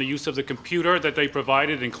on the use of the computer that they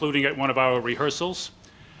provided, including at one of our rehearsals.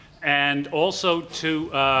 and also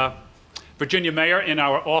to Virginia Mayer in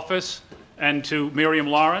our office, and to Miriam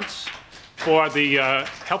Lawrence for the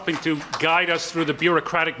helping to guide us through the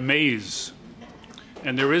bureaucratic maze.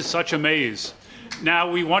 And there is such a maze. Now,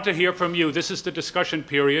 we want to hear from you. This is the discussion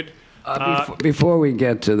period. Before we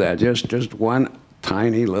get to that, just one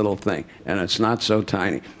tiny little thing, and it's not so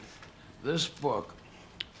tiny. This book,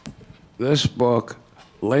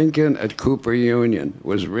 Lincoln at Cooper Union,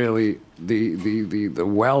 was really the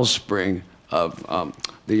wellspring of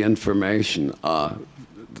the information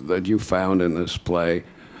that you found in this play.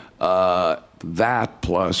 That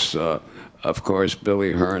plus, of course,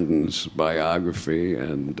 Billy Herndon's biography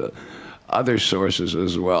and other sources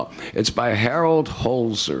as well. It's by Harold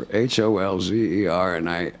Holzer, Holzer, and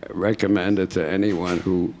I recommend it to anyone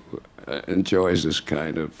who enjoys this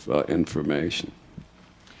kind of information.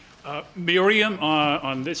 Miriam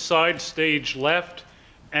on this side, stage left,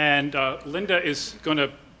 and Linda is going to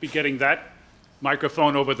be getting that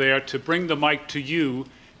microphone over there to bring the mic to you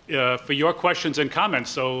for your questions and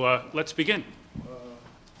comments. So let's begin.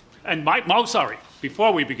 And sorry,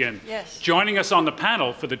 before we begin, yes, joining us on the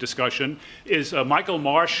panel for the discussion is Michael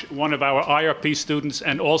Marsh, one of our IRP students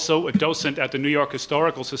and also a docent at the New York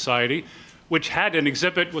Historical Society, which had an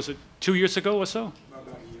exhibit, was it 2 years ago or so? About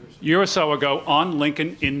a year or so ago on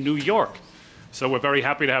Lincoln in New York. So we're very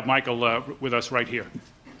happy to have Michael with us right here.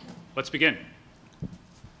 Let's begin.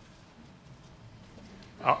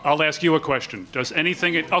 I'll ask you a question. Does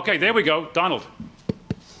anything... Okay, there we go. Donald.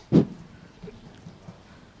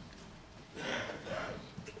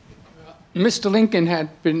 Mr. Lincoln had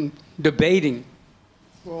been debating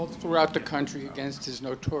all throughout the country against his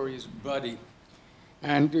notorious buddy,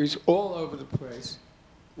 and it was all over the place.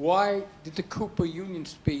 Why did the Cooper Union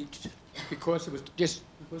speech, because it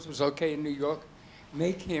was okay in New York,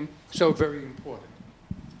 make him so very important?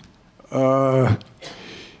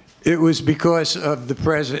 It was because of the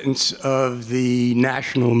presence of the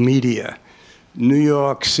national media. New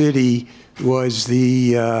York City was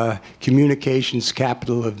the communications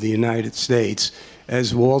capital of the United States.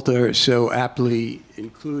 As Walter so aptly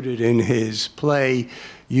included in his play,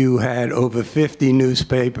 you had over 50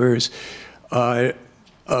 newspapers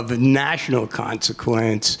of national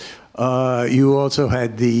consequence. You also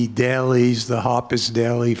had the dailies, the Harper's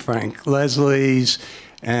Daily, Frank Leslie's,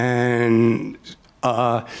 and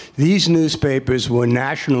these newspapers were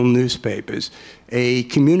national newspapers. A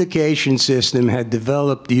communication system had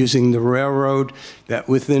developed using the railroad that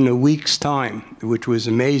within a week's time, which was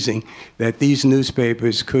amazing, that these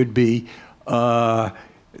newspapers could be all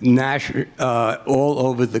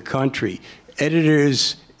over the country.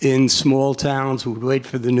 Editors in small towns would wait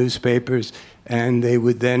for the newspapers, and they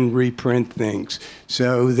would then reprint things.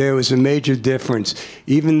 So there was a major difference.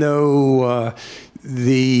 Even though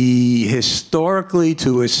historically,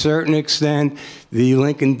 to a certain extent, the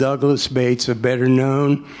Lincoln-Douglas debates are better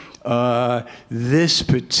known. This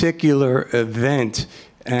particular event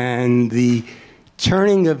and the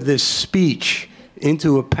turning of this speech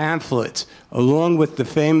into a pamphlet, along with the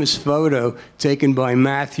famous photo taken by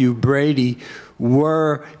Matthew Brady,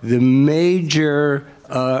 were the major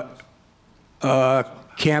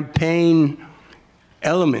campaign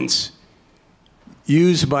elements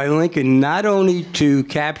used by Lincoln, not only to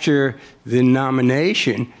capture the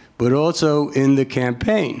nomination, but also in the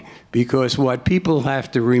campaign. Because what people have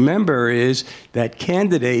to remember is that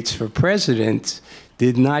candidates for president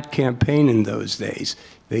did not campaign in those days.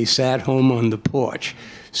 They sat home on the porch.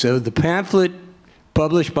 So the pamphlet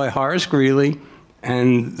published by Horace Greeley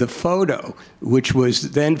and the photo, which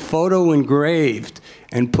was then photo engraved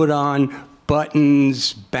and put on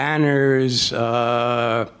buttons, banners,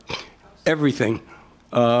 everything,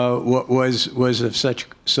 was of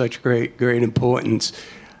such great importance.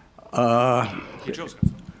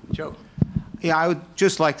 Joe. Yeah, I would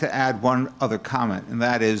just like to add one other comment, and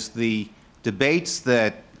that is the debates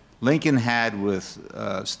that Lincoln had with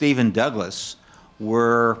Stephen Douglas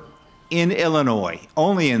were in Illinois,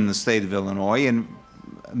 only in the state of Illinois, and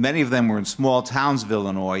many of them were in small towns of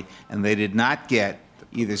Illinois, and they did not get,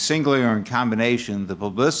 either singly or in combination, the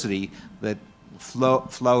publicity that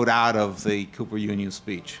flowed out of the Cooper Union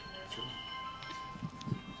speech.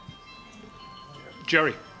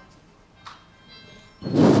 Jerry.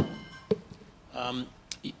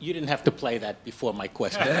 You didn't have to play that before my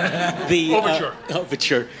question. Overture.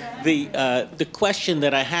 Overture. The question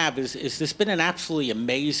that I have is there's been an absolutely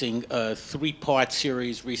amazing three-part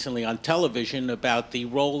series recently on television about the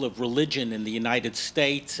role of religion in the United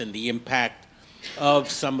States and the impact of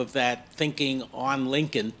some of that thinking on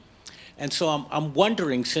Lincoln. And so I'm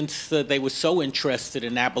wondering, since they were so interested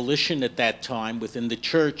in abolition at that time within the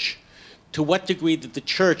church, to what degree did the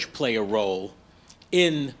church play a role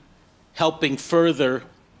in helping further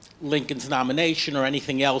Lincoln's nomination or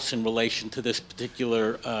anything else in relation to this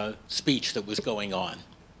particular speech that was going on?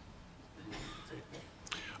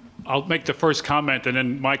 I'll make the first comment and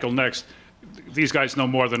then Michael next. These guys know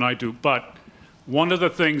more than I do, but one of the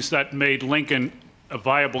things that made Lincoln a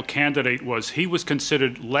viable candidate was he was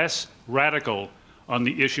considered less radical on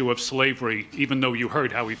the issue of slavery, even though you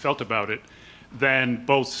heard how he felt about it, than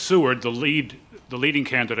both Seward, the leading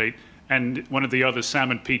candidate, and one of the others, Sam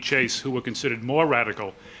and Pete Chase, who were considered more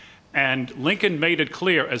radical. And Lincoln made it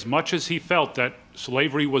clear, as much as he felt that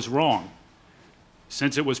slavery was wrong,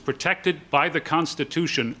 since it was protected by the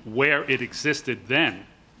Constitution where it existed then,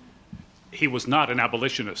 he was not an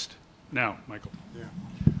abolitionist. Now, Michael. Yeah.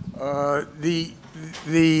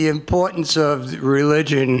 The importance of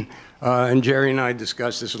religion, and Jerry and I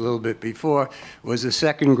discussed this a little bit before, was the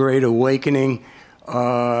Second Great Awakening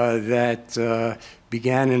that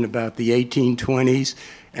began in about the 1820s.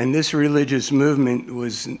 And this religious movement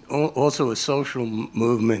was also a social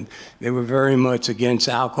movement. They were very much against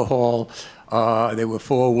alcohol. They were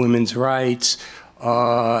for women's rights.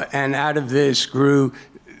 And out of this grew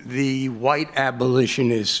the white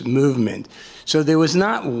abolitionist movement. So there was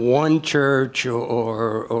not one church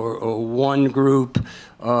or one group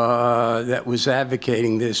that was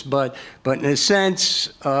advocating this, but in a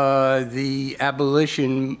sense, the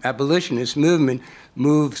abolitionist movement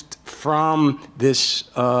moved from this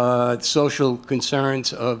social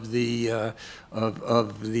concerns of the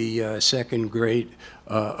Second Great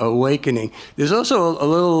Awakening. There's also a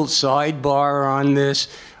little sidebar on this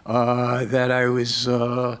that I was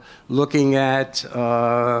looking at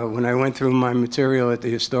when I went through my material at the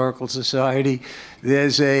Historical Society.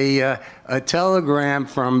 There's a telegram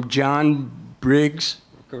from John Briggs,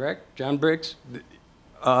 correct? John Briggs?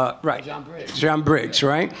 Right. John Briggs. John Briggs,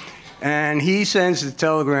 right? And he sends the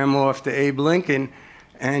telegram off to Abe Lincoln,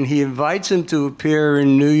 and he invites him to appear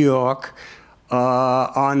in New York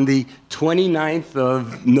on the 29th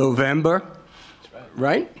of November,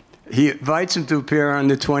 right? He invites him to appear on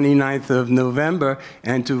the 29th of November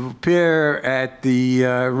and to appear at the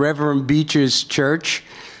Reverend Beecher's church,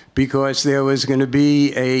 because there was going to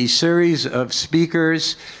be a series of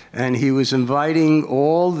speakers, and he was inviting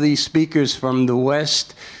all the speakers from the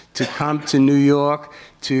West to come to New York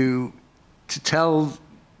to tell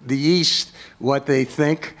the East what they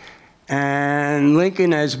think. And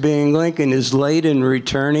Lincoln, as being Lincoln, is late in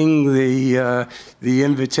returning the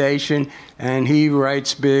invitation, and he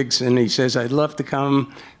writes Biggs, and he says, "I'd love to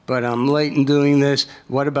come, but I'm late in doing this.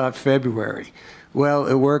 What about February?" Well,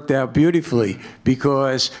 it worked out beautifully,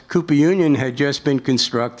 because Cooper Union had just been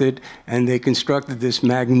constructed, and they constructed this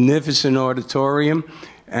magnificent auditorium,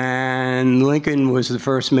 and Lincoln was the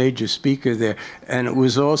first major speaker there. And it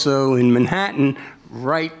was also in Manhattan,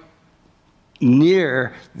 right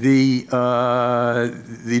near the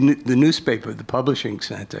newspaper, the publishing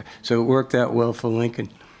center. So it worked out well for Lincoln.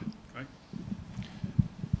 Right.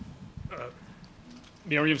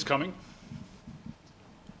 Miriam's coming.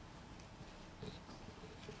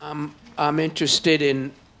 I'm interested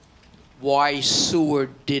in why Seward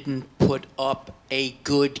didn't put up a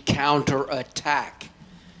good counterattack.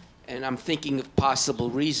 And I'm thinking of possible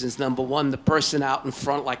reasons. Number one, the person out in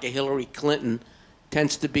front, like a Hillary Clinton,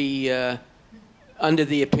 tends to be under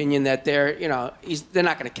the opinion that they're not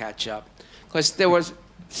going to catch up. Because there was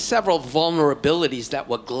several vulnerabilities that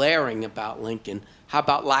were glaring about Lincoln. How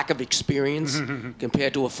about lack of experience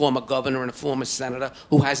compared to a former governor and a former senator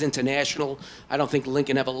who has international? I don't think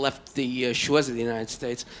Lincoln ever left the shores of the United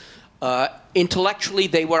States. Intellectually,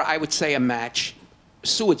 they were, I would say, a match.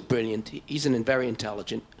 Seward's brilliant. He's a very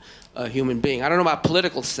intelligent human being. I don't know about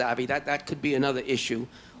political savvy. That could be another issue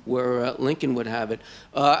where Lincoln would have it.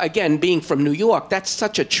 Again, being from New York, that's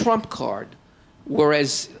such a trump card,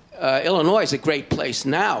 whereas Illinois is a great place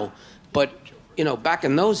now, but back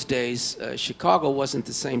in those days, Chicago wasn't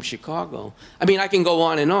the same Chicago. I mean, I can go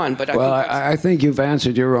on and on, but I think you've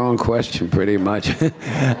answered your own question pretty much.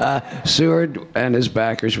 Seward and his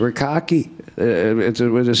backers were cocky. It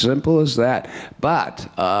was as simple as that. But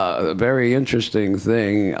a very interesting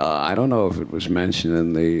thing, I don't know if it was mentioned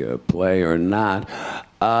in the play or not,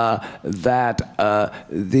 that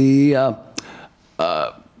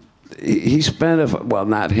he spent, well,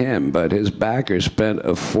 not him, but his backers spent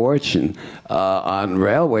a fortune on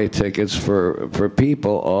railway tickets for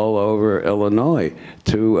people all over Illinois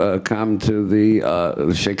to come to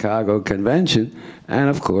the Chicago Convention and,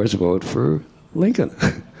 of course, vote for Lincoln.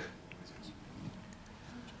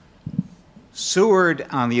 Seward,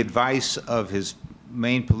 on the advice of his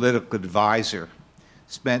main political advisor,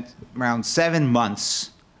 spent around 7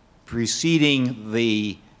 months preceding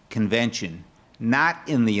the convention, not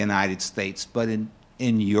in the United States, but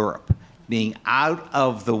in Europe, being out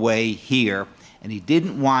of the way here, and he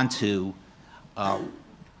didn't want to,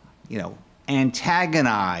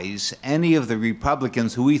 antagonize any of the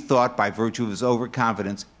Republicans who he thought, by virtue of his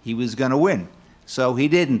overconfidence, he was going to win. So he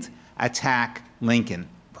didn't attack Lincoln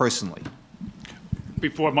personally.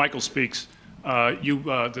 Before Michael speaks,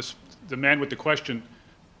 the man with the question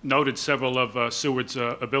noted several of Seward's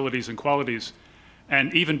abilities and qualities.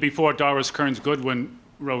 And even before Doris Kearns Goodwin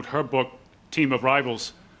wrote her book, Team of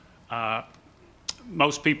Rivals,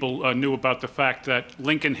 most people knew about the fact that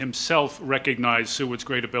Lincoln himself recognized Seward's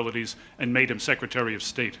great abilities and made him Secretary of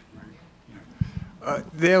State.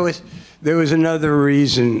 There was another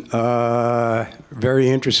reason, very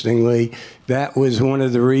interestingly. That was one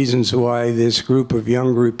of the reasons why this group of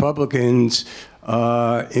young Republicans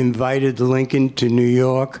invited Lincoln to New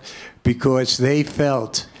York, because they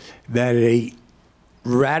felt that a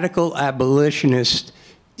radical abolitionist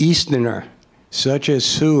Easterner, such as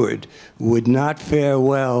Seward, would not fare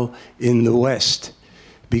well in the West,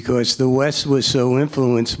 because the West was so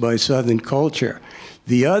influenced by Southern culture.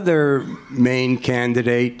 The other main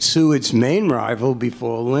candidate, Seward's main rival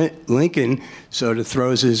before Lincoln, sort of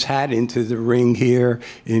throws his hat into the ring here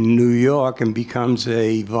in New York and becomes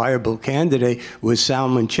a viable candidate, was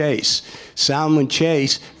Salmon Chase. Salmon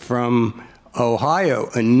Chase from Ohio,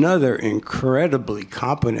 another incredibly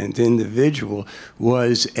competent individual,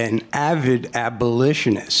 was an avid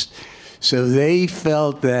abolitionist. So they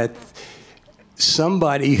felt that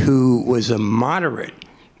somebody who was a moderate.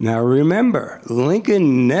 Now remember,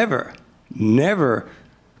 Lincoln never,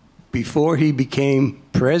 before he became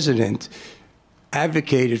president,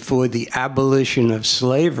 advocated for the abolition of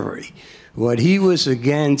slavery. What he was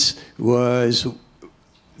against was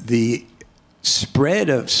the spread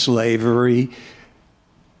of slavery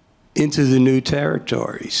into the new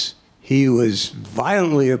territories. He was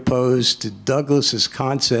violently opposed to Douglas's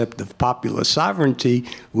concept of popular sovereignty,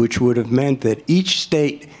 which would have meant that each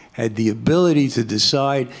state had the ability to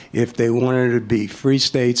decide if they wanted to be free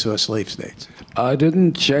states or slave states.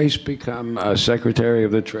 Didn't Chase become Secretary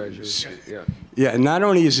of the Treasury? Yeah, not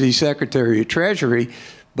only is he Secretary of Treasury,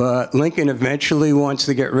 but Lincoln eventually wants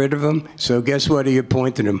to get rid of him, so guess what he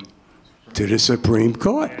appointed him? To the Supreme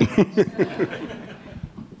Court.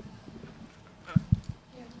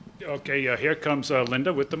 Okay, here comes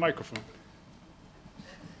Linda with the microphone.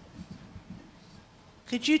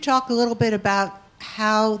 Could you talk a little bit about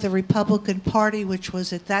how the Republican Party, which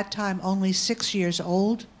was at that time only 6 years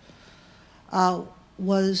old,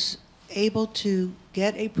 was able to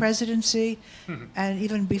get a presidency, and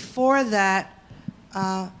even before that,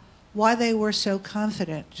 why they were so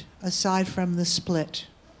confident, aside from the split?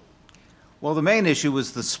 Well, the main issue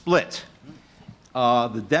was the split.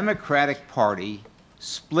 The Democratic Party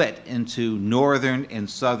split into northern and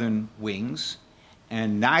southern wings,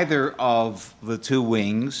 and neither of the two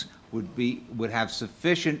wings would have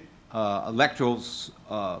sufficient electoral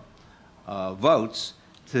votes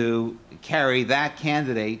to carry that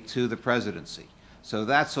candidate to the presidency. So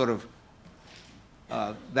that sort of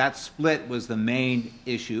that split was the main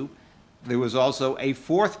issue. There was also a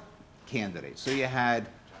fourth candidate. So you had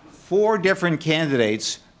 4 different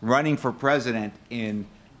candidates running for president in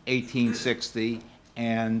 1860,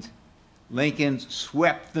 and Lincoln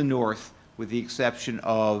swept the North with the exception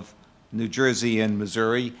of New Jersey and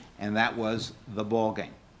Missouri, and that was the ball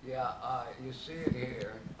game. Yeah, you see it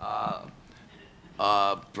here.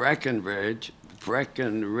 Breckinridge,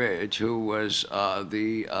 who was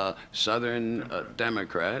the Southern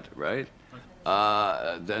Democrat, right?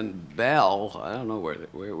 Then Bell, I don't know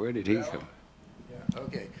where did he come? Yeah,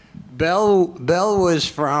 okay. Bell was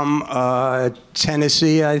from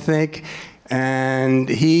Tennessee, I think, and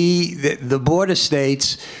the border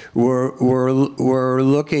states were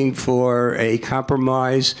looking for a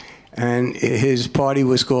compromise, and his party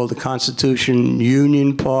was called the Constitution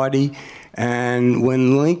Union Party. And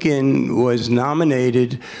when Lincoln was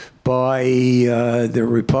nominated by the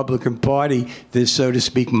Republican Party, this, so to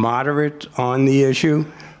speak, moderate on the issue,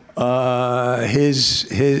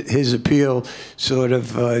 his appeal sort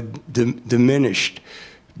of diminished.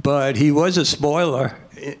 But he was a spoiler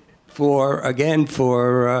for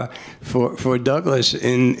Douglas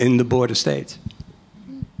in the border states.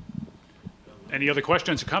 Any other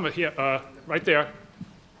questions? Comment here, right there.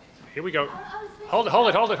 Here we go. Hold it.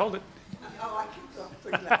 Oh,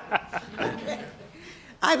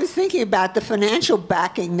 I was thinking about the financial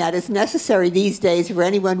backing that is necessary these days for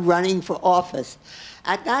anyone running for office.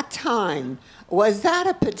 At that time, was that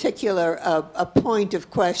a particular a point of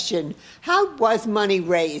question? How was money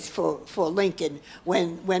raised for Lincoln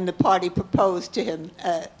when the party proposed to him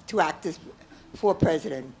to act as for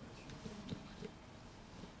president?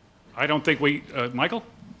 I don't think Michael?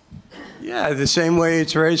 Yeah, the same way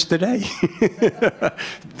it's raised today.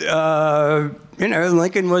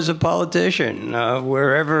 Lincoln was a politician.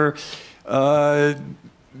 Wherever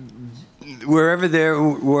there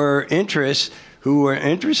were interests who were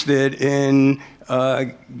interested in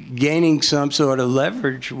gaining some sort of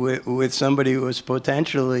leverage with somebody who was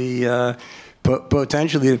potentially the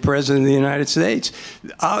President of the United States.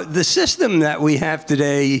 The system that we have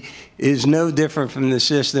today is no different from the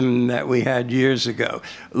system that we had years ago.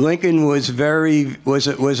 Lincoln was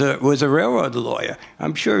a railroad lawyer.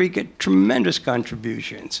 I'm sure he got tremendous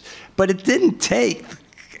contributions, but it didn't take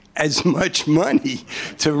as much money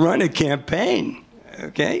to run a campaign.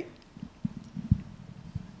 Okay.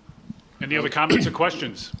 Any other comments or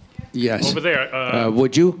questions? Yes. Over there.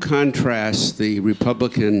 Would you contrast the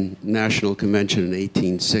Republican National Convention in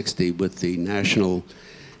 1860 with the national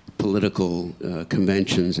political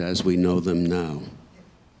conventions as we know them now?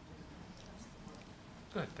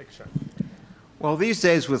 Go ahead, take a shot. Well, these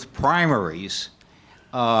days with primaries,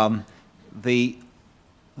 the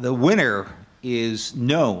winner is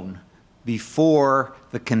known before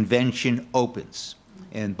the convention opens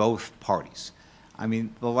in both parties. I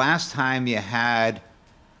mean, the last time you had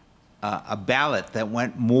a ballot that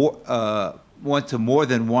went to more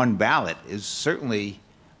than one ballot is certainly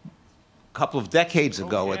a couple of decades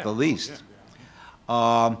ago at the least.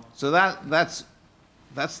 So that's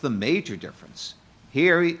the major difference.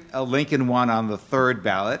 Here, Lincoln won on the third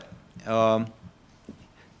ballot.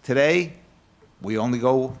 Today, we only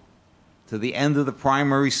go to the end of the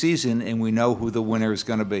primary season, and we know who the winner is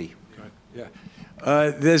going to be. Yeah.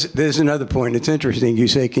 There's another point. It's interesting. You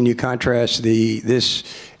say, can you contrast this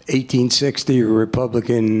 1860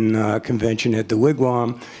 Republican convention at the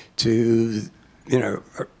Wigwam to,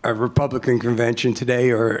 a Republican convention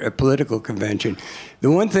today or a political convention?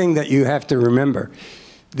 The one thing that you have to remember,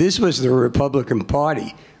 this was the Republican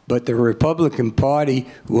Party, but the Republican Party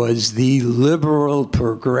was the liberal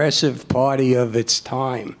progressive party of its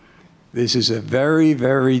time. This is a very,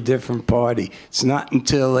 very different party. It's not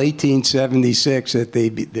until 1876 that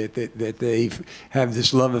they have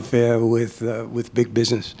this love affair with big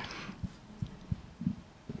business.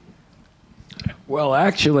 Well,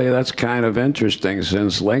 actually, that's kind of interesting,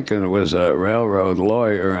 since Lincoln was a railroad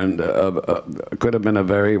lawyer and could have been a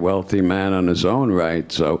very wealthy man on his own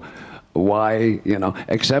right. So why,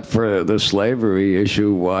 except for the slavery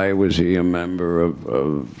issue, why was he a member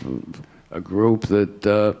of a group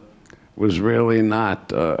that was really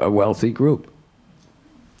not a wealthy group?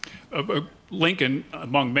 Lincoln,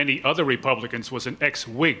 among many other Republicans, was an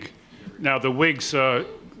ex-Whig. Now, the Whigs were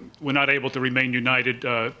not able to remain united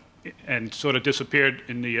and sort of disappeared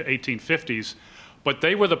in the 1850s, but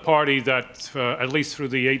they were the party that, at least through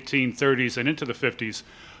the 1830s and into the 50s,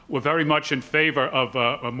 were very much in favor of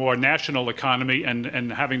a more national economy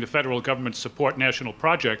and having the federal government support national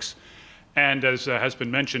projects. And as has been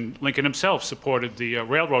mentioned, Lincoln himself supported the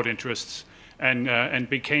railroad interests and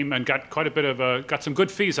got quite a bit of got some good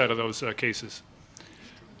fees out of those cases.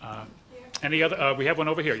 Any other? We have one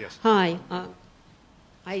over here. Yes. Hi.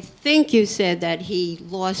 I think you said that he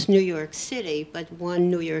lost New York City but won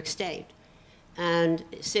New York State. And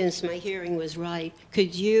since my hearing was right,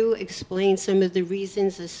 could you explain some of the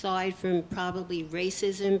reasons aside from probably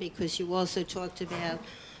racism? Because you also talked about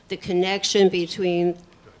the connection between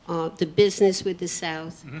the business with the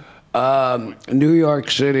South. New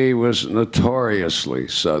York City was notoriously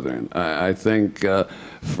Southern. I think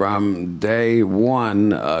from day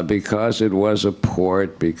one, because it was a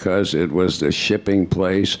port, because it was the shipping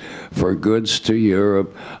place for goods to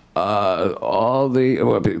Europe,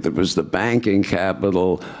 it was the banking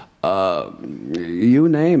capital, you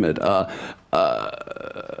name it.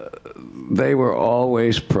 They were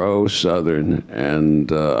always pro-Southern,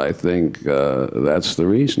 and I think that's the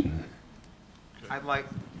reason.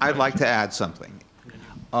 I'd like to add something.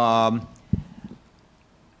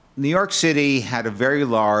 New York City had a very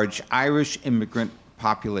large Irish immigrant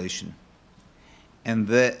population, and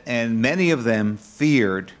many of them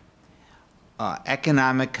feared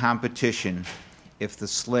economic competition if the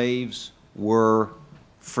slaves were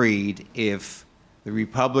freed, if the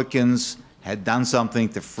Republicans had done something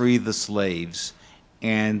to free the slaves,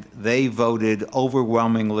 and they voted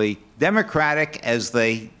overwhelmingly Democratic, as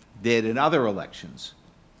they did in other elections.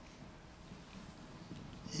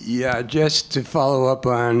 Yeah, just to follow up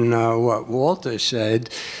on what Walter said,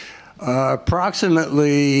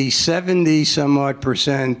 Approximately 70 some odd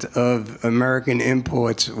percent of American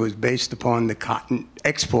imports was based upon the cotton,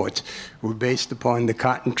 exports were based upon the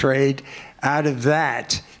cotton trade. Out of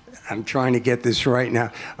that, I'm trying to get this right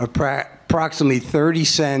now, approximately 30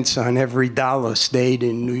 cents on every dollar stayed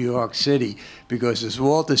in New York City, because as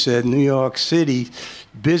Walter said, New York City,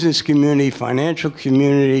 business community, financial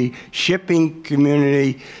community, shipping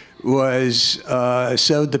community, was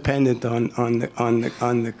so dependent on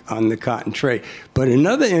the cotton trade. But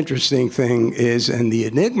another interesting thing is, and the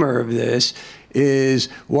enigma of this is,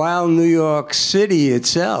 while New York City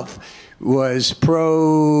itself was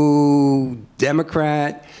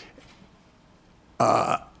pro-Democrat,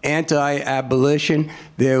 anti-abolition,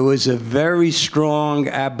 there was a very strong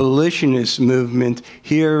abolitionist movement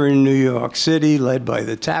here in New York City, led by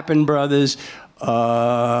the Tappan brothers.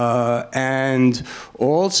 And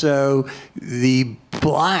also the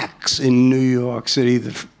blacks in New York City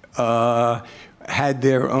had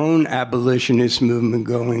their own abolitionist movement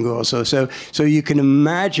going also. So you can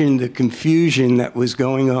imagine the confusion that was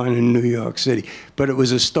going on in New York City. But it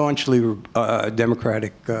was a staunchly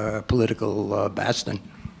Democratic political bastion.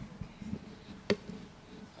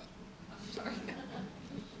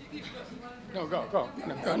 Go.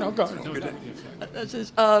 This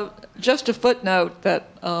is just a footnote that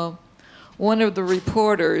one of the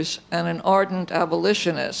reporters and an ardent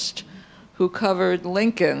abolitionist who covered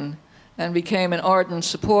Lincoln and became an ardent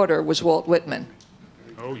supporter was Walt Whitman.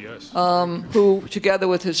 Oh, yes. Who, together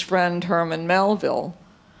with his friend Herman Melville,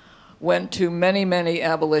 went to many, many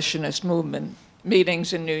abolitionist movement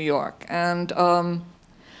meetings in New York. And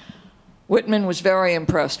Whitman was very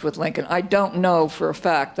impressed with Lincoln. I don't know for a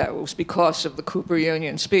fact that it was because of the Cooper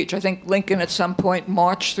Union speech. I think Lincoln at some point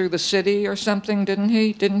marched through the city or something, didn't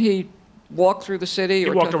he? Didn't he walk through the city? He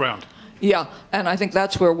walked around. Yeah, and I think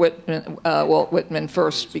that's where Walt Whitman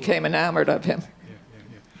first became enamored of him.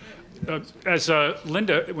 As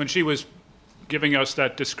Linda, when she was giving us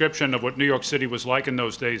that description of what New York City was like in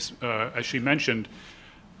those days, as she mentioned,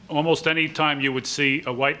 almost any time you would see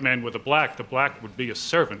a white man with the black would be a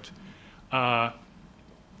servant.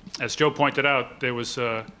 As Joe pointed out, there was,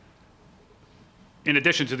 in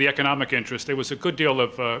addition to the economic interest, there was a good deal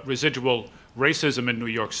of residual racism in New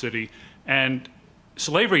York City, and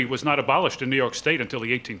slavery was not abolished in New York State until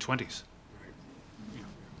the 1820s.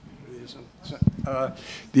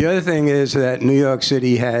 The other thing is that New York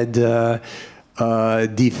City had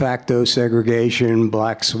de facto segregation.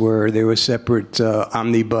 There were separate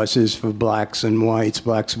omnibuses for blacks and whites.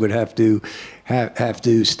 Blacks would have to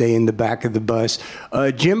stay in the back of the bus.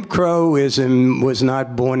 Jim Crowism was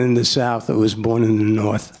not born in the South, it was born in the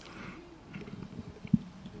North.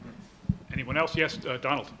 Anyone else? Yes,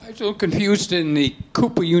 Donald. I was a little confused in the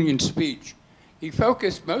Cooper Union speech. He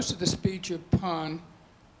focused most of the speech upon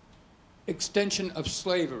extension of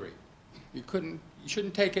slavery. You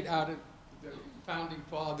shouldn't take it out of the founding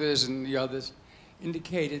fathers and the others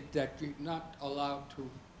indicated that you're not allowed to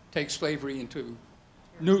take slavery into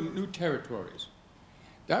new territories.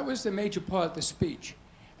 That was the major part of the speech.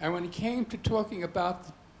 And when it came to talking about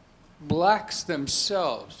the blacks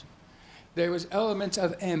themselves, there was elements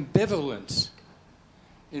of ambivalence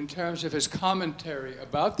in terms of his commentary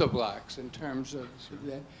about the blacks, in terms of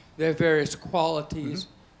their various qualities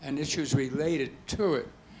and issues related to it.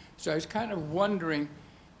 So I was kind of wondering,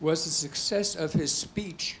 was the success of his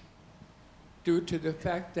speech due to the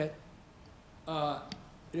fact that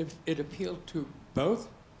it appealed to both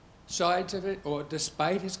sides of it, or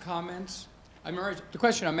despite his comments? The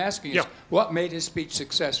question I'm asking is, what made his speech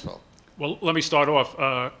successful? Well, let me start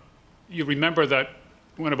off. You remember that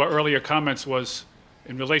one of our earlier comments was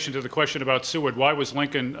in relation to the question about Seward. Why was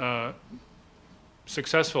Lincoln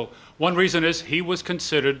successful? One reason is he was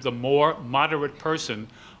considered the more moderate person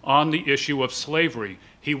on the issue of slavery.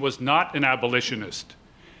 He was not an abolitionist.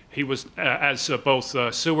 He was, as both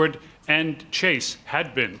Seward and Chase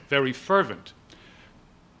had been, very fervent.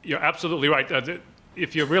 You're absolutely right.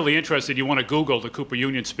 If you're really interested, you want to Google the Cooper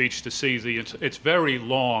Union speech to see it's very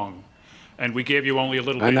long. And we gave you only a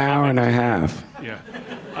little bit. An hour and a half.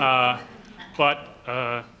 Yeah.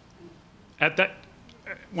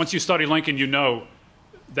 Once you study Lincoln, you know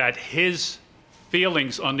that his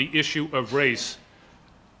feelings on the issue of race,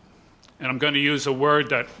 and I'm going to use a word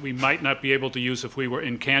that we might not be able to use if we were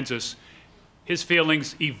in Kansas, his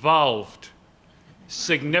feelings evolved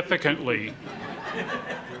significantly.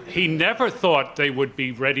 He never thought they would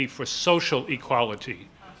be ready for social equality.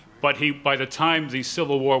 But by the time the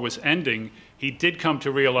Civil War was ending, he did come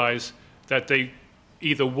to realize that they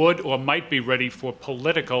either would or might be ready for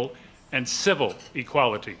political and civil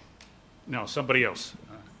equality. Now, somebody else.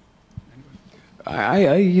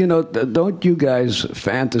 You know, don't you guys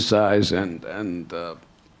fantasize, and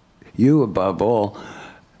you above all,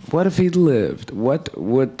 what if he'd lived? What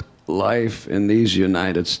would life in these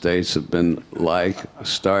United States have been like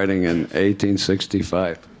starting in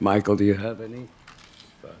 1865? Michael, do you have any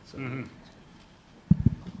thoughts on that?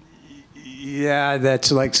 Yeah,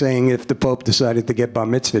 that's like saying if the Pope decided to get bar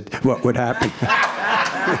mitzvahed, what would happen?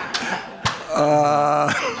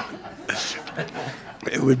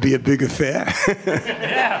 It would be a big affair.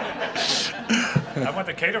 Yeah. I want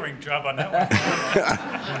the catering job on that one.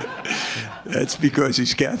 That's because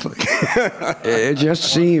he's Catholic. It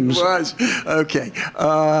just seems. Okay.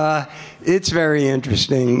 It's a very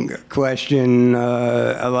interesting question.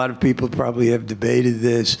 A lot of people probably have debated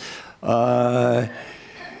this. The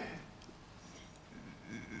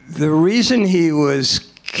reason he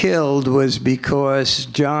was killed was because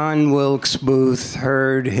John Wilkes Booth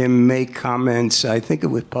heard him make comments, I think it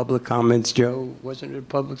was public comments, Joe, wasn't it a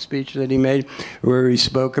public speech that he made, where he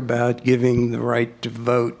spoke about giving the right to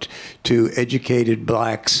vote to educated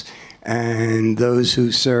blacks and those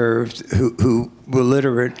who served, who were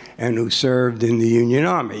literate and who served in the Union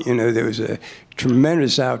Army. You know, there was a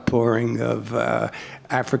tremendous outpouring of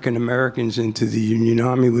African Americans into the Union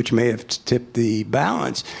Army, which may have tipped the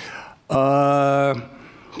balance.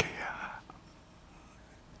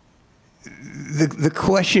 The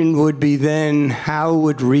question would be then, how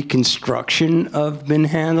would Reconstruction have been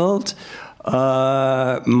handled?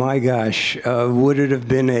 My gosh, would it have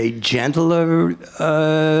been a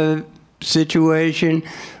gentler situation?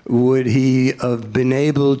 Would he have been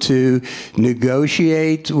able to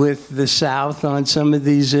negotiate with the South on some of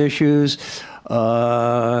these issues?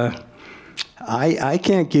 I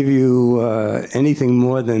can't give you anything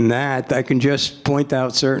more than that. I can just point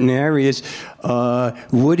out certain areas.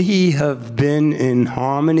 Would he have been in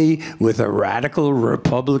harmony with a radical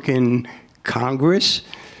Republican Congress?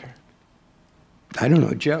 I don't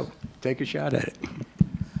know. Joe, take a shot at it.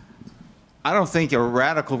 I don't think a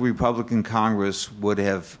radical Republican Congress would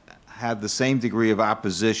have had the same degree of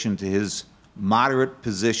opposition to his moderate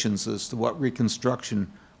positions as to what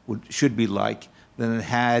Reconstruction should be like than it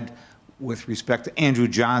had with respect to Andrew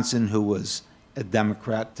Johnson, who was a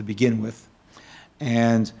Democrat to begin with,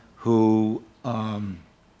 and who,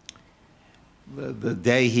 the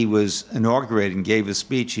day he was inaugurated and gave his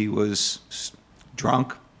speech, he was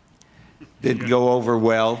drunk, didn't go over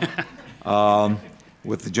well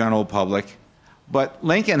with the general public. But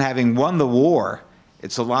Lincoln, having won the war,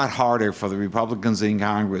 it's a lot harder for the Republicans in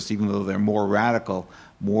Congress, even though they're more radical,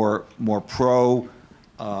 more pro,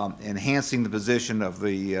 enhancing the position of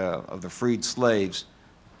the freed slaves.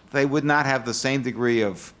 They would not have the same degree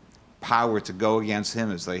of power to go against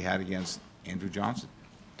him as they had against Andrew Johnson.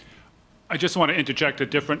 I just want to interject a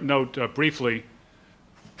different note briefly.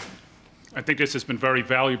 I think this has been very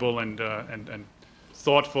valuable and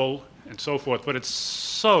thoughtful and so forth, but it's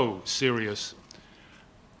so serious.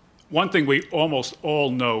 One thing we almost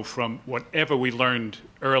all know from whatever we learned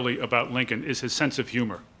early about Lincoln is his sense of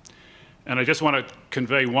humor. And I just want to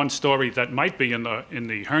convey one story that might be in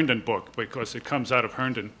the Herndon book, because it comes out of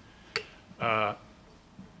Herndon. I'm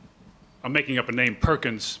making up a name,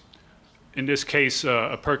 Perkins. In this case,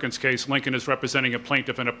 a Perkins case, Lincoln is representing a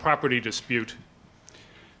plaintiff in a property dispute.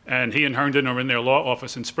 And he and Herndon are in their law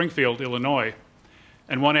office in Springfield, Illinois.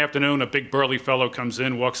 And one afternoon, a big burly fellow comes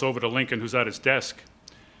in, walks over to Lincoln, who's at his desk.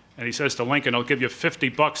 And he says to Lincoln, "I'll give you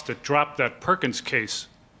 $50 to drop that Perkins case."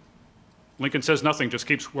 Lincoln says nothing, just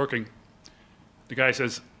keeps working. The guy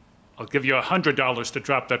says, "I'll give you $100 to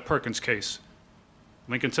drop that Perkins case."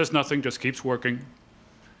 Lincoln says nothing, just keeps working.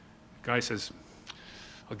 The guy says,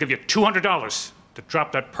 "I'll give you $200 to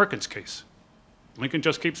drop that Perkins case." Lincoln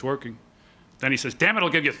just keeps working. Then he says, "Damn it, I'll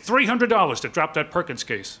give you $300 to drop that Perkins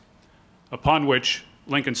case." Upon which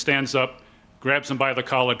Lincoln stands up, grabs him by the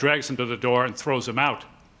collar, drags him to the door, and throws him out.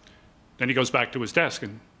 Then he goes back to his desk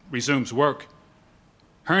and resumes work.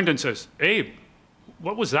 Herndon says, "Abe,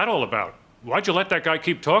 what was that all about? Why'd you let that guy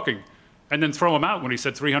keep talking and then throw him out when he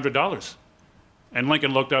said $300? And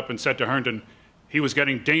Lincoln looked up and said to Herndon, "He was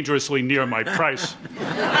getting dangerously near my price."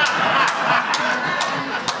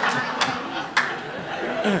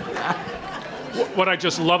 What I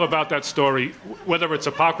just love about that story, whether it's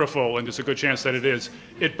apocryphal, and there's a good chance that it is,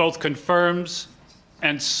 it both confirms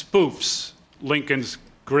and spoofs Lincoln's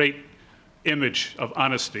great image of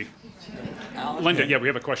honesty. Linda, yeah, we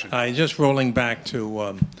have a question. Just rolling back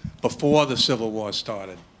to before the Civil War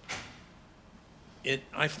started.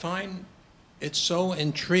 I find it so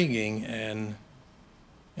intriguing and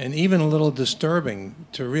even a little disturbing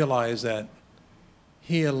to realize that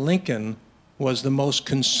here Lincoln was the most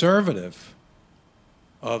conservative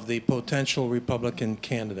of the potential Republican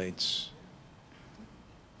candidates.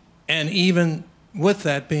 And even with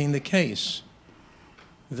that being the case,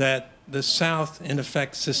 that the South, in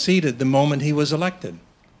effect, seceded the moment he was elected.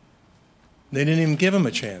 They didn't even give him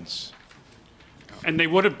a chance. And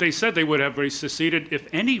they said they would have seceded if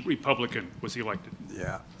any Republican was elected.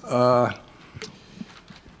 Yeah.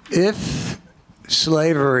 If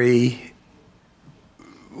slavery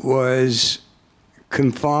was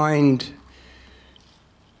confined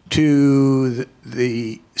to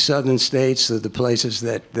the southern states, or the places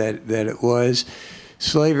that it was,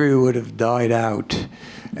 slavery would have died out.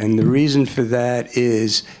 And the reason for that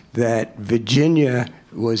is that Virginia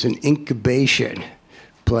was an incubation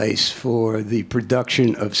place for the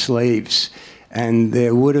production of slaves. And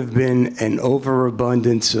there would have been an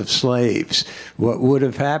overabundance of slaves. What would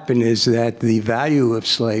have happened is that the value of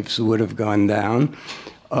slaves would have gone down.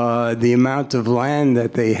 The amount of land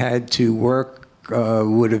that they had to work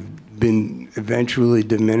would have been eventually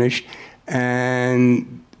diminished,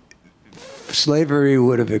 and slavery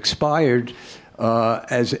would have expired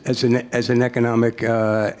as an economic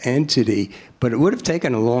entity, but it would have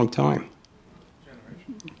taken a long time.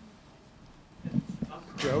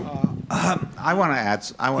 Joe? I want to add.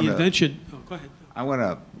 The invention. Oh, go ahead. I want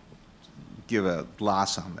to give a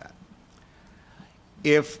gloss on that.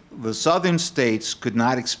 If the southern states could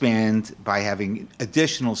not expand by having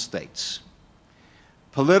additional states,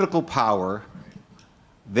 political power,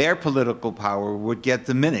 their political power would get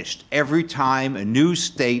diminished. Every time a new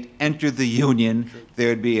state entered the Union,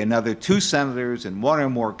 there'd be another 2 senators and 1 or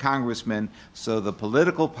more congressmen, so the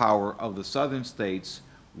political power of the southern states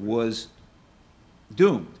was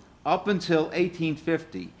doomed. Up until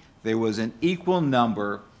 1850, there was an equal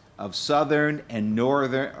number of southern and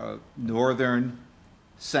northern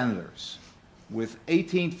senators. With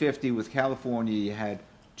 1850, with California, you had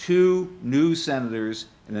 2 new senators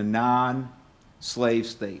in a non-slave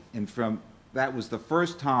state. And that was the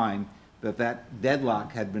first time that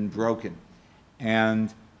deadlock had been broken.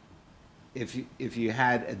 And if you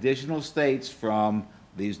had additional states from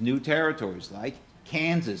these new territories, like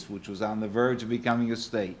Kansas, which was on the verge of becoming a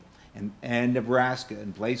state, and Nebraska,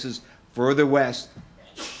 and places further west,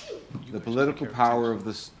 the political power of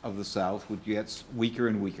the South would get weaker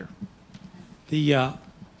and weaker. The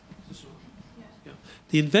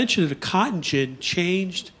invention of the cotton gin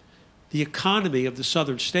changed the economy of the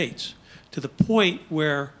southern states to the point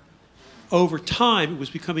where, over time, it was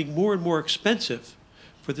becoming more and more expensive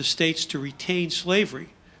for the states to retain slavery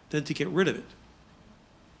than to get rid of it.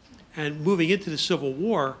 And moving into the Civil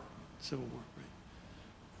War,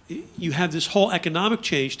 right, you have this whole economic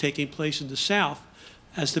change taking place in the South,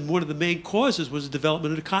 as one of the main causes was the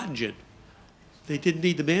development of the cotton gin. They didn't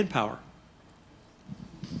need the manpower.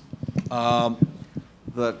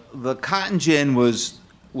 The cotton gin was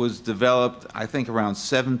developed, I think, around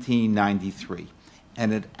 1793,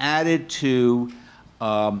 and it added to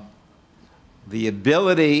the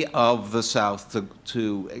ability of the South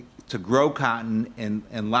to grow cotton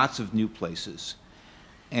in lots of new places.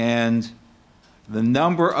 And the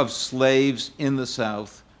number of slaves in the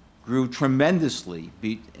South grew tremendously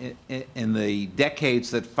in the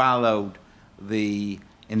decades that followed the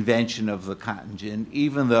invention of the cotton gin,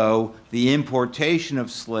 even though the importation of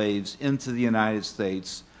slaves into the United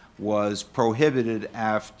States was prohibited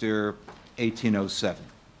after 1807.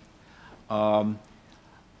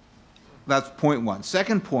 That's point one.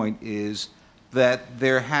 Second point is that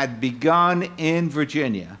there had begun in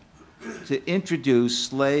Virginia to introduce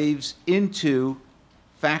slaves into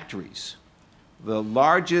factories. The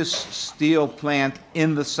largest steel plant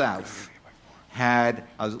in the South had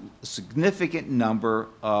a significant number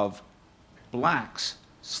of blacks,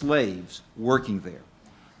 slaves, working there.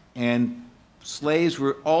 And slaves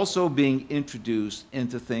were also being introduced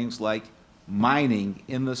into things like mining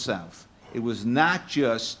in the South. It was not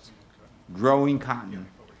just growing cotton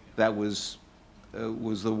that was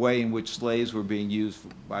the way in which slaves were being used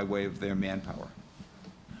by way of their manpower.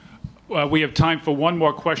 We have time for one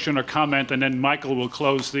more question or comment, and then Michael will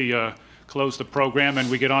close the program,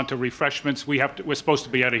 and we get on to refreshments. We're supposed to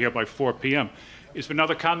be out of here by 4 p.m. Is there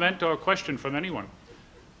another comment or question from anyone?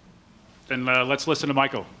 Then let's listen to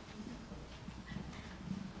Michael.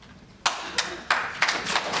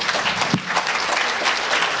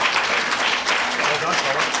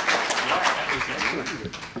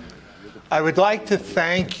 I would like to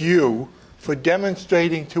thank you for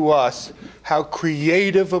demonstrating to us how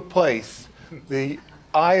creative a place the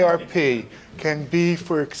IRP can be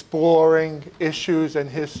for exploring issues and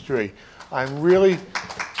history. I'm really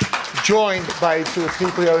joined by the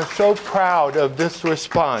people who are so proud of this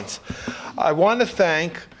response. I want to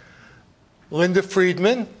thank Linda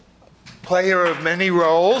Friedman, player of many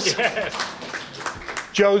roles. Yes.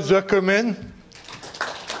 Joe Zuckerman,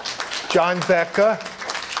 John Becker,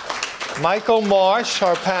 Michael Marsh,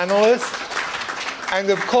 our panelist, and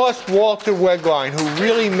of course Walter Wegline, who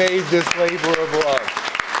really made this labor of love.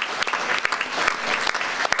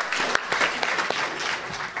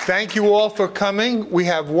 Thank you all for coming. We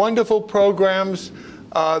have wonderful programs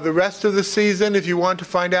the rest of the season. If you want to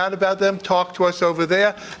find out about them, talk to us over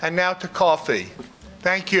there. And now to coffee.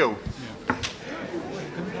 Thank you.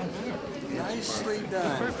 Nicely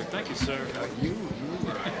done. Perfect. Thank you, sir.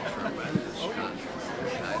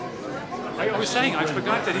 I was saying, I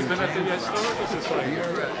forgot that he's been at the Historical Society.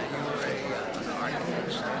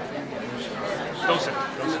 Docent.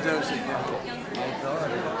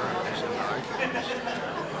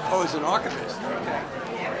 Oh, as an archivist. Okay.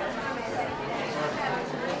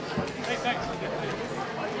 Hey, thanks.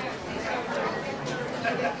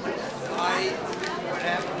 I